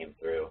questions that came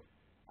through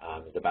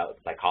is about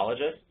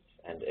psychologists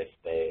and if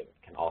they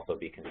can also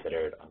be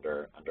considered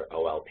under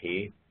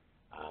OLP.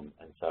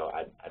 And so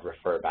I'd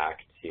refer back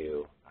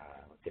to,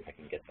 let's see if I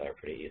can get there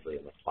pretty easily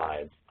in the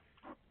slides.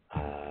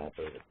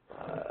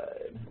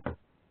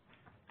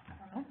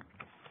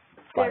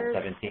 Slide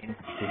 17,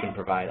 you can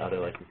provide other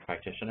licensed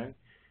practitioner.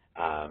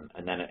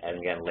 And then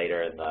again,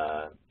 later in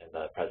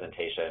the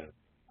presentation,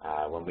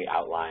 when we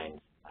outlined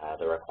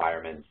the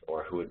requirements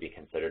or who would be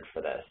considered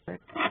for this.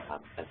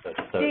 And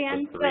so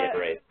Dan, just to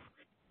reiterate.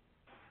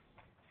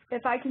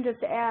 If I can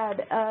just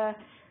add,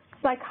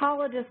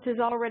 psychologist is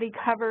already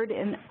covered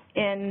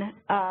in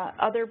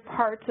other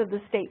parts of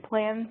the state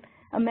plan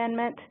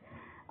amendment,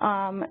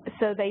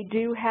 so they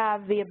do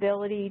have the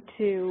ability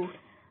to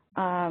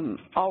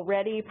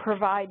already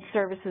provide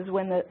services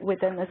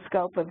within the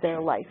scope of their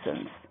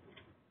license.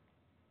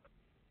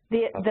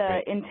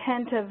 The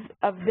intent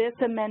of this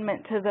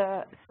amendment to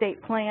the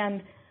state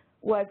plan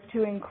was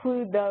to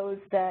include those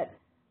that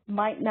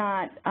might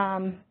not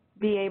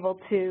be able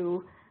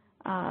to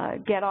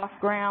get off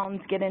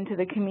grounds, get into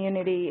the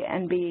community,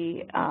 and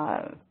be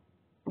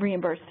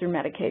reimbursed through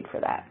Medicaid for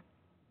that.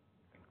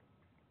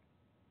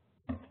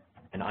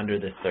 And under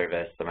this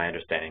service, am I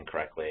understanding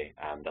correctly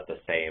that the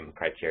same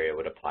criteria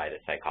would apply to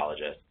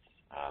psychologists,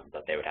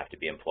 that they would have to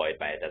be employed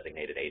by a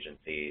designated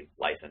agency,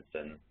 licensed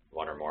in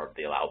one or more of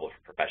the allowable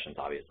professions,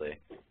 obviously,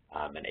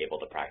 and able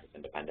to practice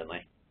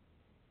independently?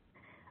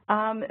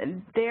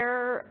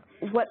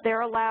 What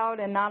they're allowed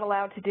and not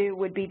allowed to do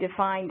would be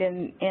defined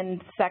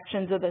in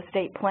sections of the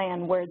state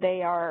plan where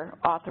they are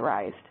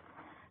authorized.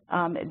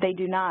 They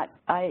do not,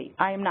 I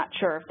am not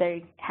sure if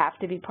they have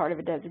to be part of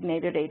a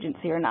designated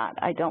agency or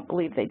not. I don't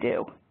believe they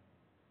do.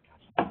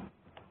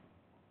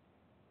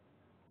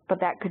 But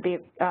that could be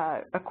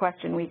a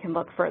question we can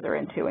look further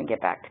into and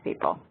get back to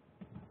people.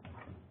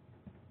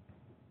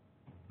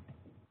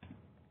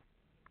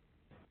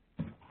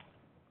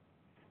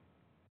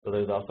 So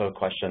there's also a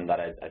question that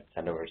I'd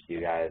send over to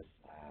you guys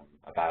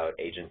about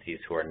agencies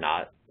who are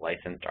not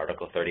licensed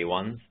Article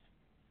 31s,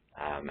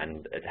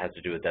 and it has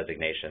to do with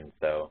designation.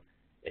 So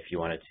if you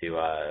wanted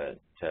to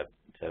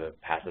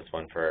pass this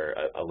one for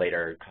a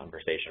later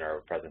conversation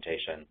or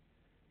presentation.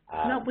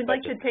 No, we'd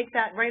like to take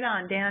that right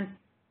on, Dan.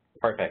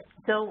 Perfect.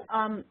 So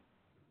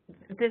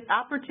this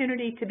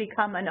opportunity to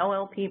become an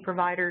OLP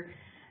provider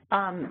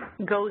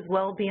goes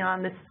well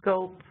beyond the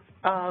scope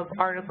of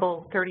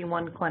Article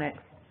 31 clinics.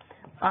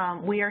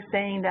 We are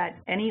saying that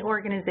any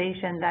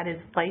organization that is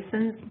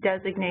licensed,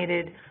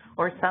 designated,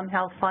 or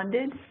somehow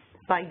funded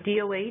by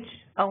DOH,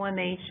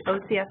 OMH,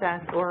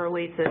 OCFS, or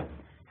OASIS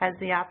has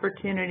the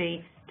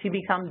opportunity to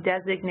become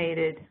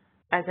designated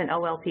as an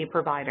OLP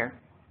provider.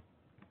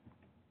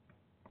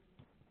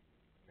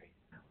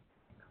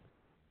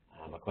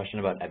 A question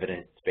about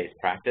evidence-based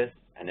practice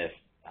and if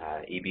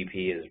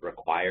EBP is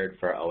required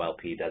for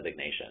OLP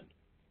designation.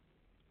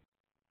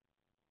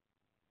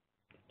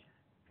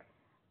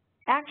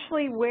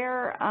 Actually,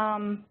 where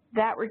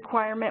that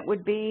requirement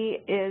would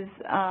be is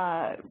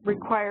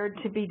required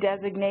to be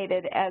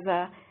designated as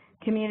a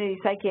community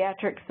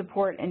psychiatric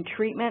support and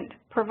treatment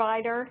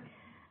provider,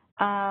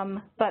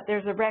 but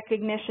there's a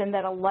recognition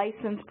that a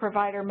licensed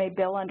provider may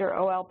bill under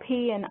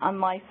OLP and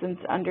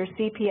unlicensed under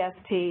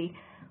CPST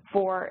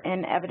for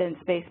an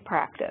evidence-based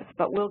practice.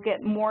 But we'll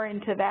get more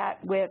into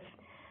that with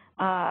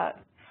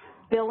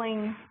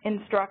billing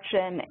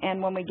instruction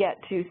and when we get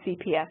to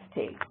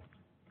CPST.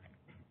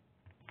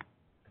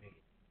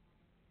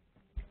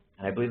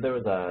 And I believe there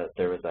was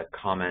a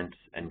comment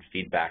and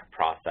feedback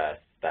process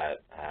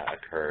that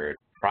occurred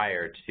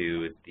prior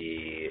to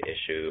the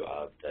issue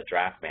of the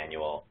draft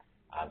manual.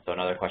 So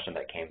another question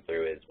that came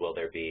through is, will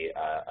there be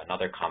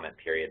another comment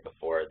period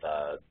before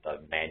the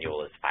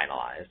manual is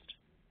finalized?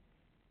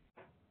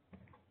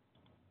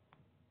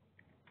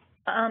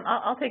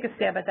 I'll take a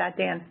stab at that,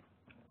 Dan.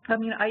 I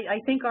mean, I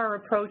think our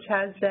approach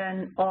has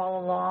been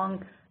all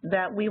along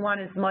that we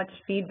want as much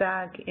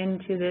feedback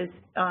into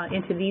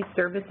these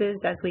services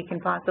as we can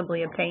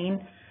possibly obtain.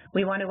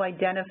 We want to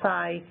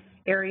identify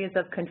areas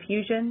of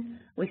confusion.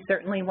 We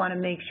certainly want to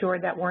make sure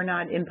that we're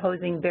not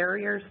imposing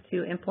barriers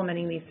to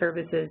implementing these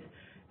services.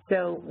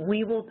 So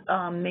we will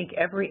make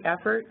every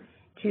effort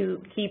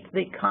to keep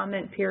the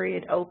comment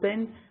period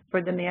open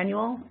for the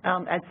manual.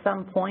 At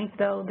some point,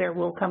 though, there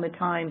will come a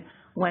time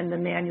when the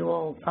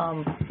manual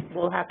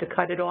will have to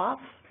cut it off,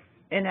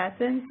 in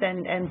essence,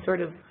 and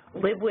sort of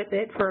live with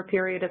it for a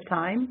period of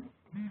time.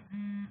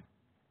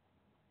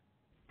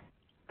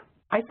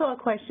 I saw a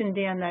question,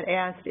 Dan, that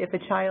asked if a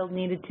child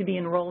needed to be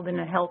enrolled in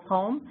a health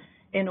home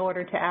in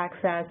order to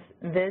access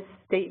this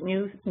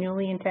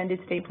newly intended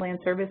state plan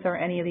service or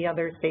any of the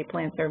other state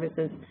plan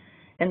services.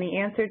 And the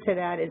answer to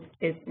that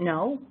is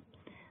no.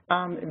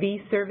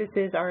 These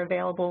services are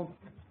available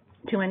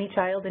to any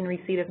child in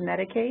receipt of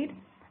Medicaid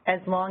as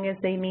long as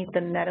they meet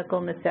the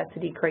medical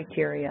necessity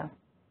criteria.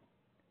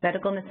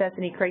 Medical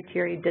necessity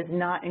criteria does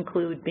not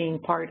include being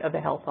part of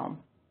a health home.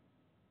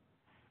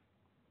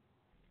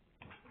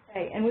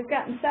 Okay, and we've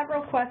gotten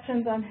several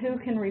questions on who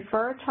can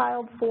refer a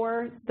child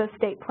for the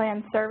state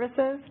plan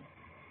services.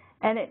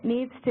 and it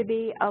needs to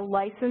be a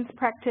licensed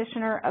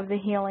practitioner of the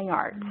healing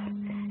arts,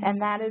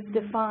 and that is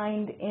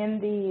defined in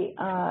the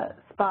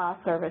SPA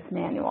service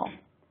manual.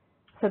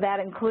 So that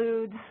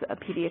includes a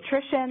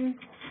pediatrician,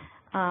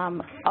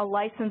 a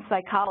licensed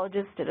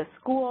psychologist at a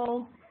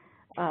school,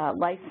 a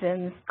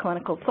licensed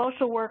clinical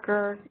social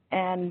worker,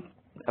 and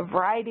a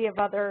variety of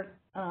other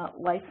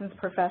licensed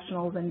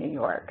professionals in New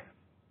York.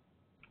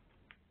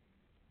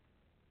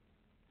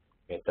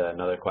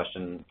 Another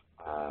question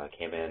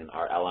came in.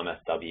 Are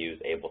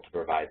LMSWs able to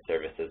provide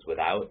services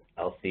without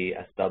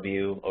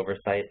LCSW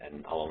oversight?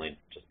 And I'll only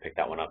just pick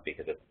that one up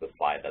because it's the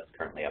slide that's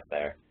currently up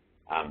there,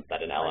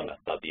 that an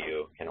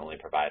LMSW can only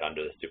provide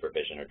under the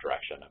supervision or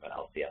direction of an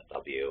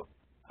LCSW,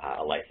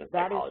 a licensed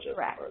psychologist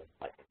or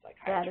licensed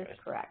psychiatrist. That is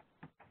correct.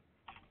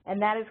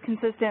 And that is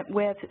consistent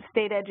with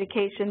State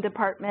Education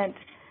Department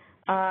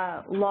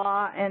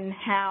law and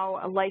how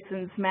a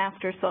licensed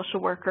master social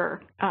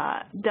worker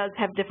does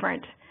have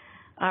different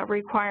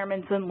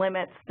requirements and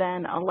limits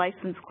than a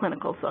licensed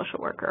clinical social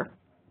worker.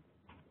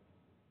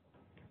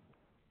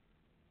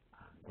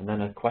 And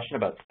then a question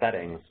about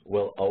settings.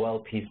 Will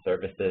OLP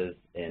services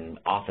in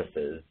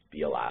offices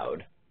be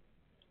allowed?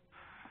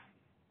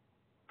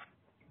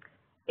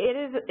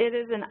 It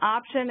is an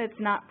option. It's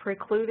not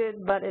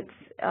precluded, but its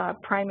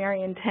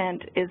primary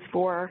intent is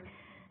for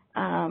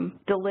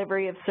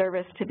delivery of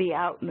service to be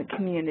out in the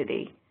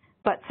community.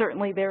 But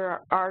certainly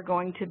there are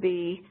going to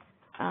be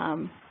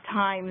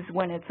times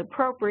when it's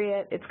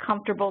appropriate, it's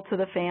comfortable to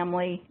the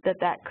family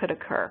that could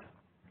occur.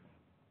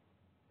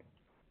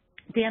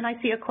 Dan, I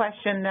see a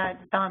question that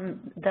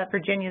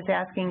Virginia's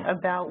asking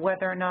about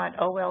whether or not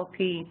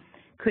OLP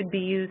could be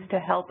used to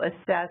help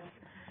assess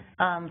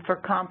for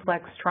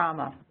complex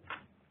trauma.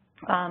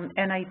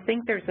 And I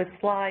think there's a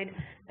slide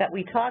that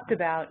we talked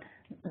about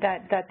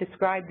that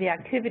described the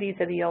activities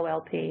of the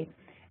OLP,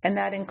 and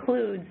that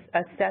includes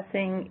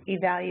assessing,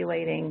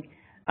 evaluating,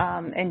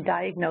 and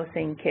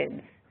diagnosing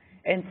kids.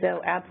 And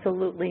so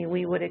absolutely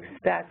we would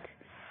expect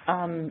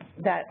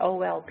that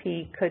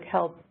OLP could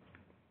help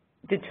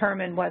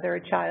determine whether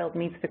a child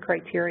meets the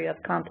criteria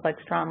of complex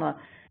trauma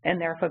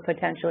and therefore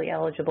potentially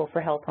eligible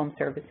for health home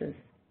services.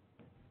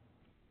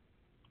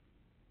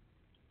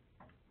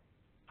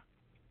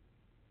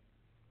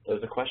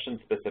 There's a question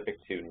specific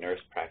to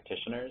nurse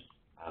practitioners.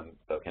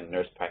 So can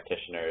nurse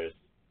practitioners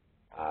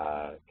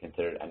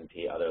considered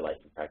NP other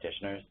licensed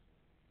practitioners?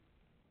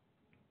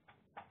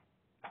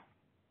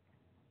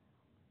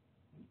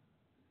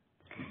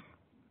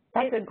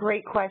 That's a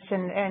great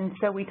question, and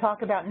so we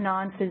talk about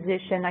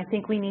non-physician. I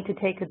think we need to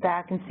take it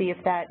back and see if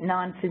that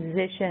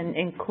non-physician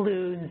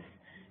includes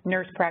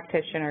nurse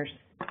practitioners.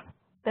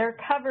 They're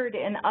covered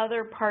in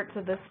other parts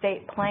of the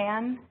state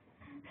plan,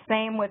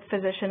 same with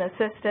physician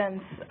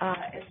assistants,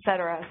 et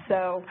cetera.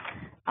 So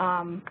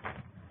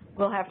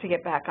we'll have to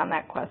get back on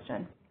that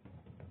question.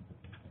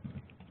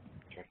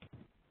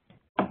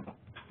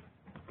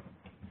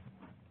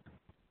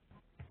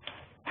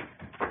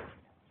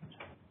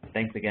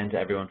 Thanks again to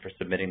everyone for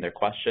submitting their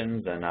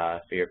questions and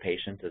for your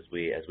patience as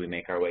we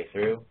make our way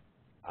through.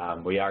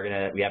 We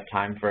have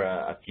time for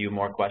a few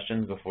more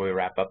questions before we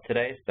wrap up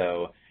today.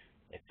 So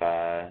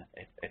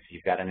if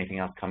you've got anything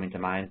else coming to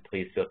mind,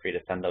 please feel free to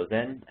send those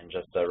in. And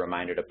just a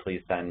reminder to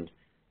please send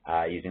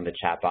using the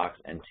chat box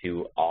and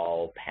to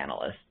all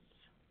panelists.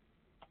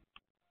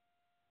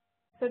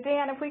 So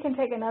Dan, if we can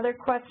take another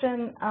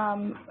question,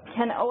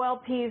 can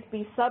OLPs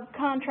be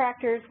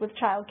subcontractors with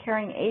child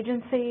caring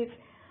agencies,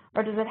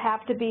 or does it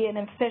have to be an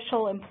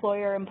official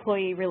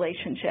employer-employee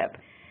relationship?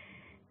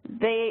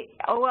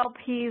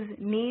 OLPs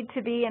need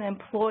to be an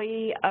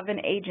employee of an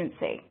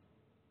agency.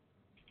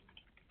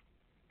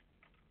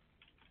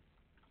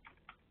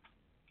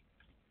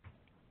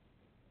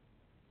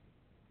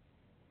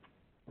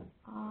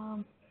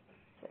 Let's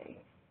see.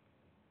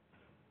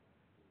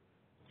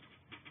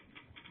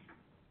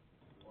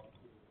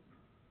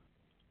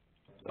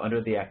 So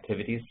under the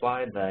activities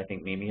slide that I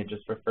think Mimi had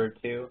just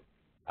referred to,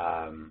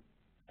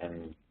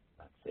 and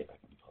let's see if I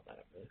can pull that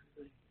up really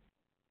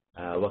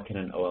quickly. What can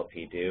an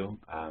OLP do?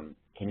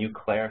 Can you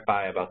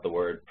clarify about the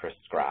word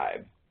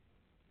prescribe?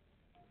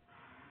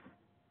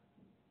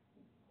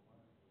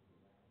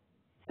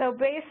 So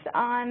based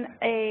on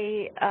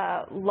a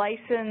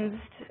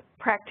licensed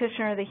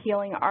practitioner of the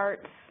healing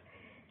arts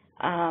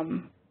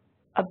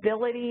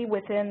ability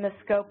within the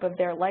scope of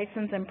their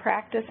license and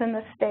practice in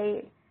the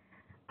state,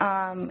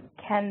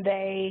 can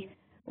they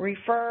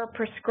refer,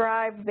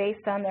 prescribe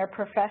based on their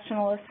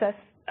professional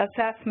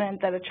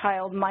assessment that a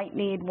child might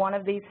need one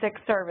of these 6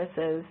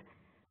 services?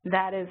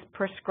 That is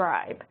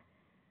prescribe.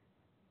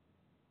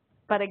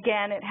 But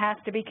again, it has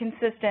to be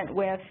consistent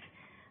with,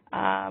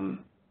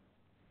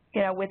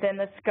 within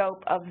the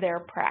scope of their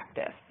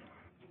practice.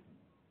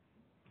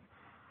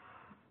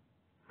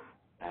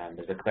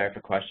 There's a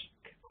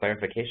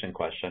clarification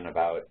question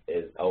about,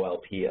 is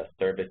OLP a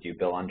service you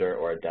bill under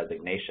or a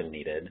designation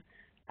needed?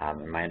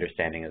 And my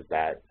understanding is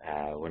that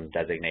when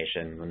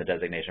the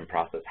designation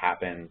process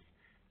happens,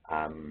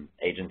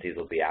 agencies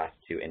will be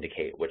asked to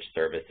indicate which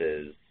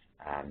services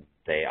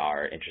they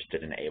are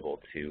interested and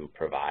able to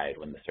provide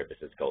when the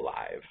services go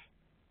live.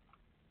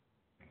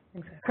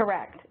 Exactly.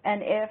 Correct.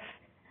 And if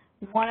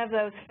one of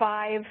those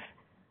 5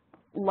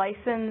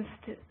 licensed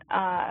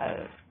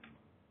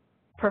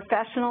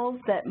professionals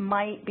that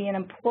might be an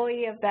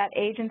employee of that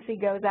agency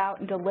goes out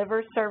and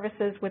delivers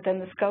services within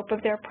the scope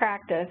of their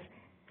practice,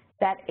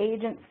 that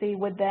agency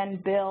would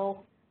then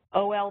bill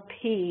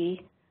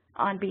OLP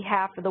on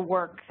behalf of the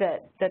work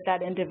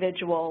that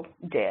individual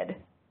did.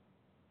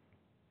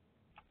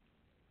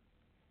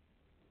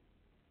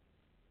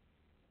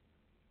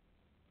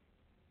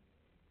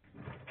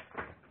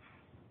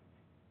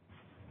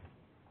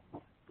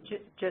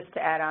 Just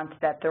to add on to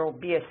that, there will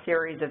be a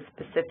series of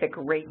specific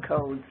rate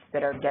codes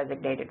that are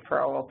designated for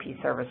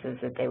OLP services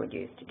that they would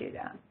use to do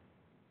that.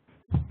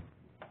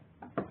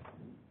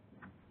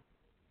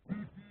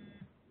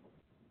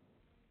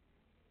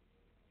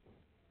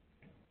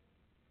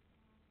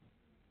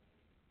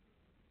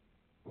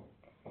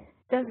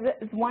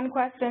 One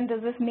question,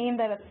 does this mean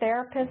that a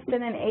therapist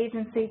in an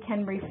agency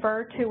can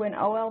refer to an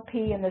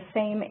OLP in the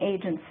same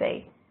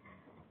agency?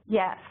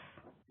 Yes.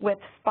 With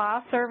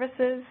SPA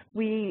services,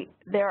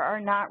 there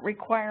are not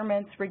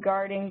requirements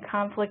regarding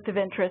conflict of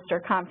interest or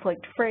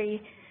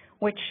conflict-free,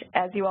 which,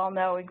 as you all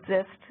know,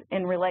 exist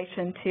in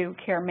relation to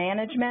care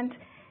management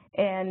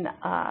and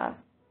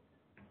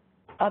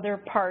other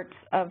parts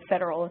of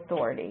federal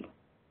authority.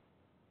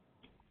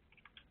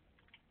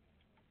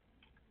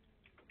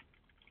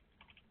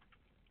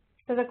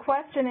 So the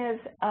question is,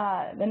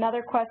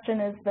 another question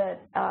is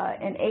that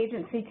an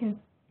agency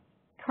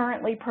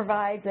currently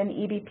provides an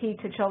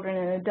EBP to children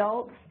and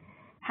adults.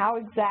 How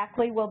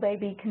exactly will they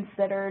be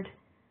considered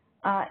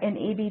an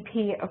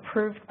EBP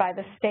approved by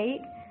the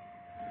state?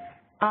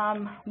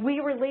 We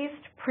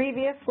released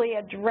previously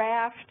a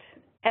draft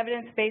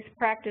evidence-based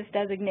practice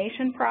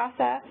designation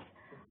process.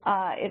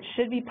 It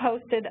should be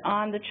posted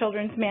on the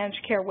Children's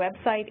Managed Care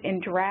website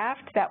in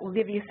draft. That will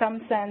give you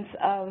some sense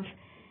of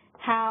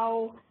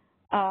how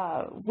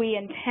we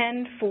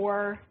intend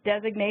for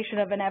designation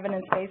of an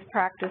evidence-based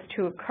practice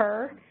to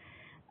occur.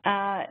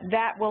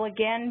 That will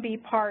again be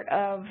part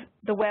of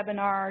the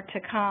webinar to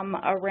come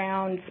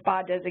around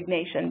SPA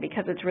designation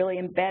because it's really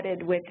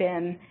embedded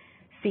within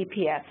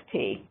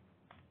CPST.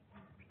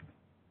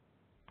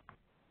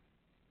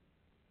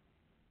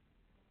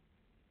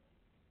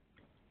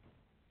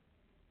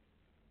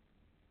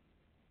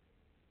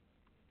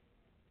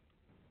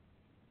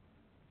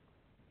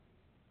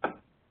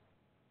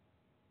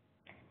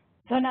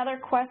 So another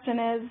question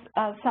is,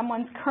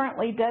 someone's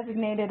currently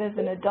designated as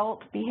an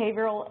adult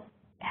behavioral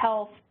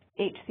health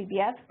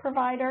HCBS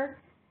provider.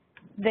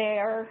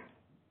 Hang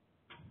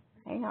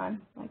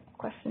on, my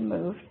question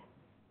moved.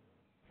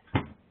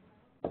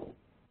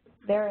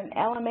 They're an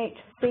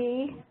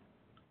LMHC.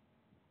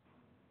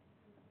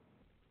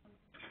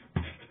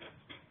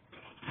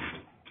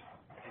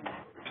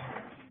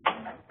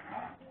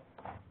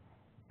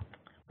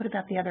 What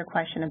about the other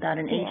question about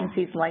an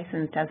agency's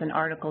licensed as an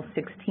Article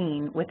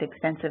 16 with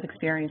extensive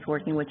experience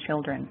working with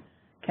children?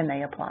 Can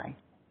they apply?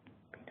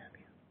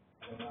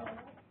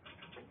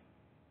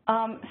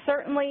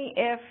 Certainly,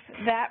 if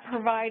that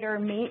provider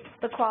meets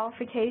the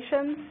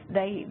qualifications,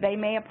 they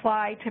may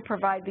apply to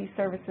provide these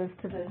services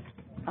to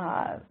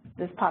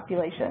this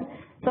population.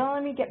 So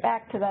let me get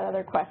back to that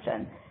other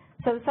question.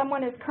 So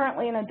someone is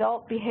currently an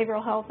adult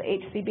behavioral health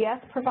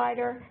HCBS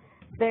provider.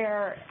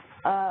 They're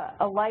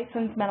a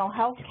licensed mental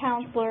health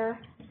counselor,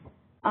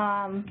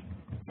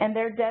 and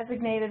they're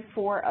designated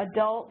for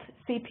adult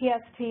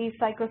CPST,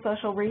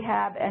 psychosocial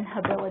rehab, and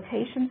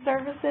habilitation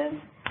services.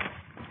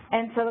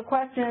 And so the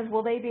question is,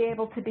 will they be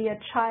able to be a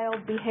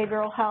child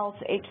behavioral health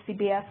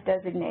HCBS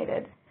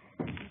designated?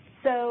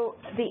 So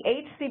the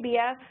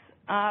HCBS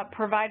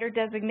provider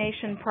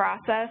designation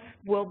process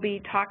will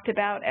be talked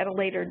about at a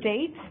later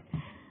date.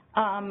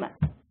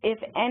 If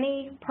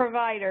any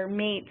provider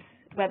meets,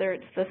 whether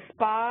it's the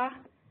SPA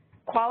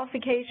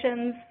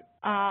qualifications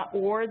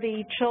or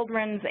the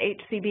children's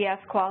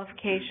HCBS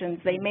qualifications,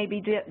 they may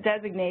be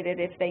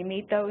designated if they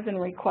meet those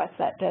and request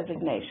that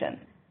designation.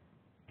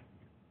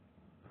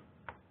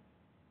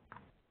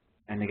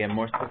 And again,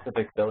 more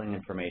specific billing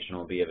information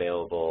will be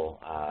available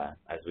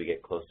as we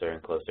get closer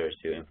and closer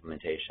to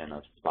implementation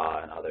of SPA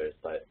and others.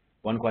 But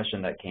one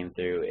question that came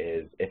through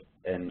is, if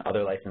an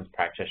other licensed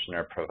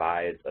practitioner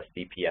provides a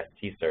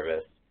CPST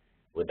service,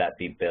 would that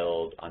be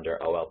billed under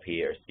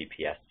OLP or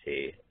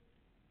CPST?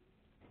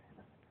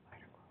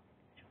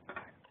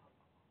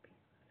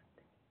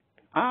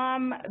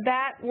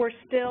 That we're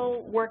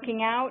still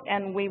working out,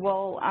 and we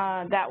will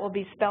that will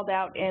be spelled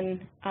out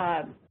in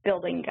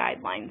building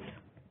guidelines.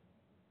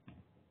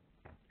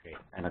 Great.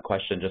 And a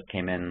question just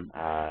came in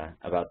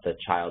about the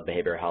child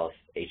behavioral health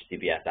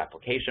HCBS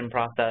application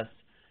process,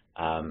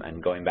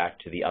 and going back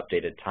to the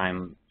updated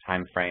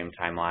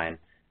timeline,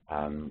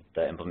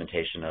 the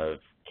implementation of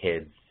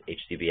kids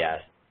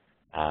HCBS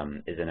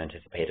isn't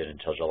anticipated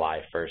until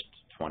July 1st,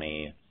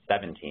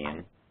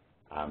 2017.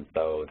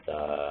 So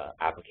the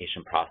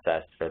application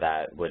process for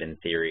that would, in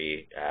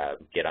theory,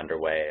 get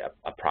underway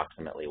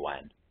approximately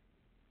when?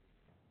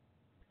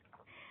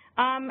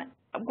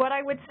 What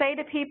I would say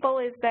to people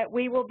is that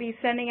we will be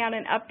sending out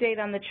an update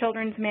on the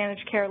Children's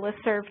Managed Care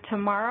listserv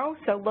tomorrow,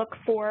 so look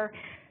for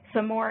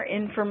some more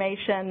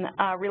information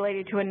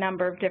related to a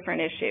number of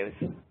different issues.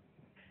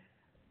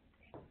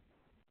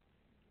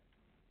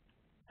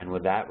 And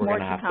with that, we're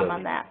going to have to come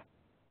on that.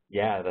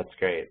 Yeah, that's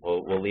great.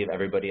 We'll leave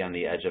everybody on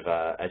the edge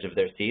of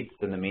their seats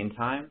in the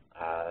meantime.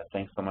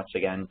 Thanks so much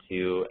again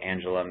to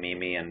Angela,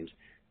 Mimi, and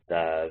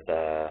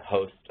the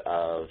host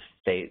of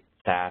state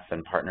staff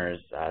and partners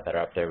that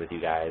are up there with you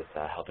guys,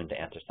 helping to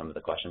answer some of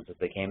the questions as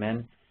they came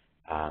in.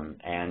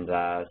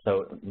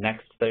 So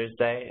next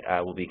Thursday,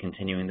 we'll be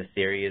continuing the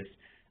series,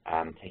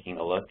 taking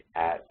a look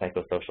at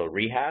psychosocial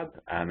rehab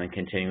and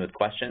continuing with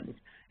questions.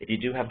 If you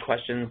do have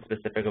questions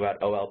specific about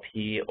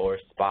OLP or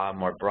SPA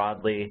more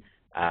broadly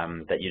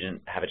that you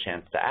didn't have a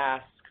chance to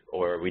ask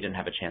or we didn't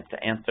have a chance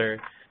to answer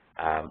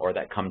or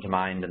that come to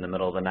mind in the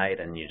middle of the night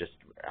and you just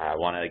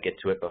want to get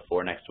to it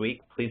before next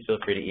week, please feel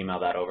free to email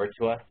that over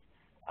to us.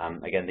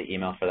 Again, the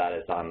email for that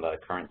is on the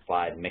current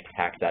slide,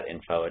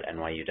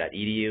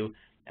 mictac.info@nyu.edu,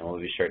 and we'll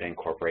be sure to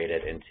incorporate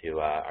it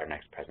into our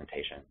next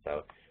presentation.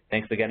 So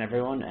thanks again,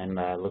 everyone, and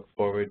look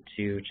forward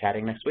to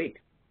chatting next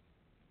week.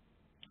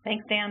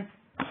 Thanks, Dan.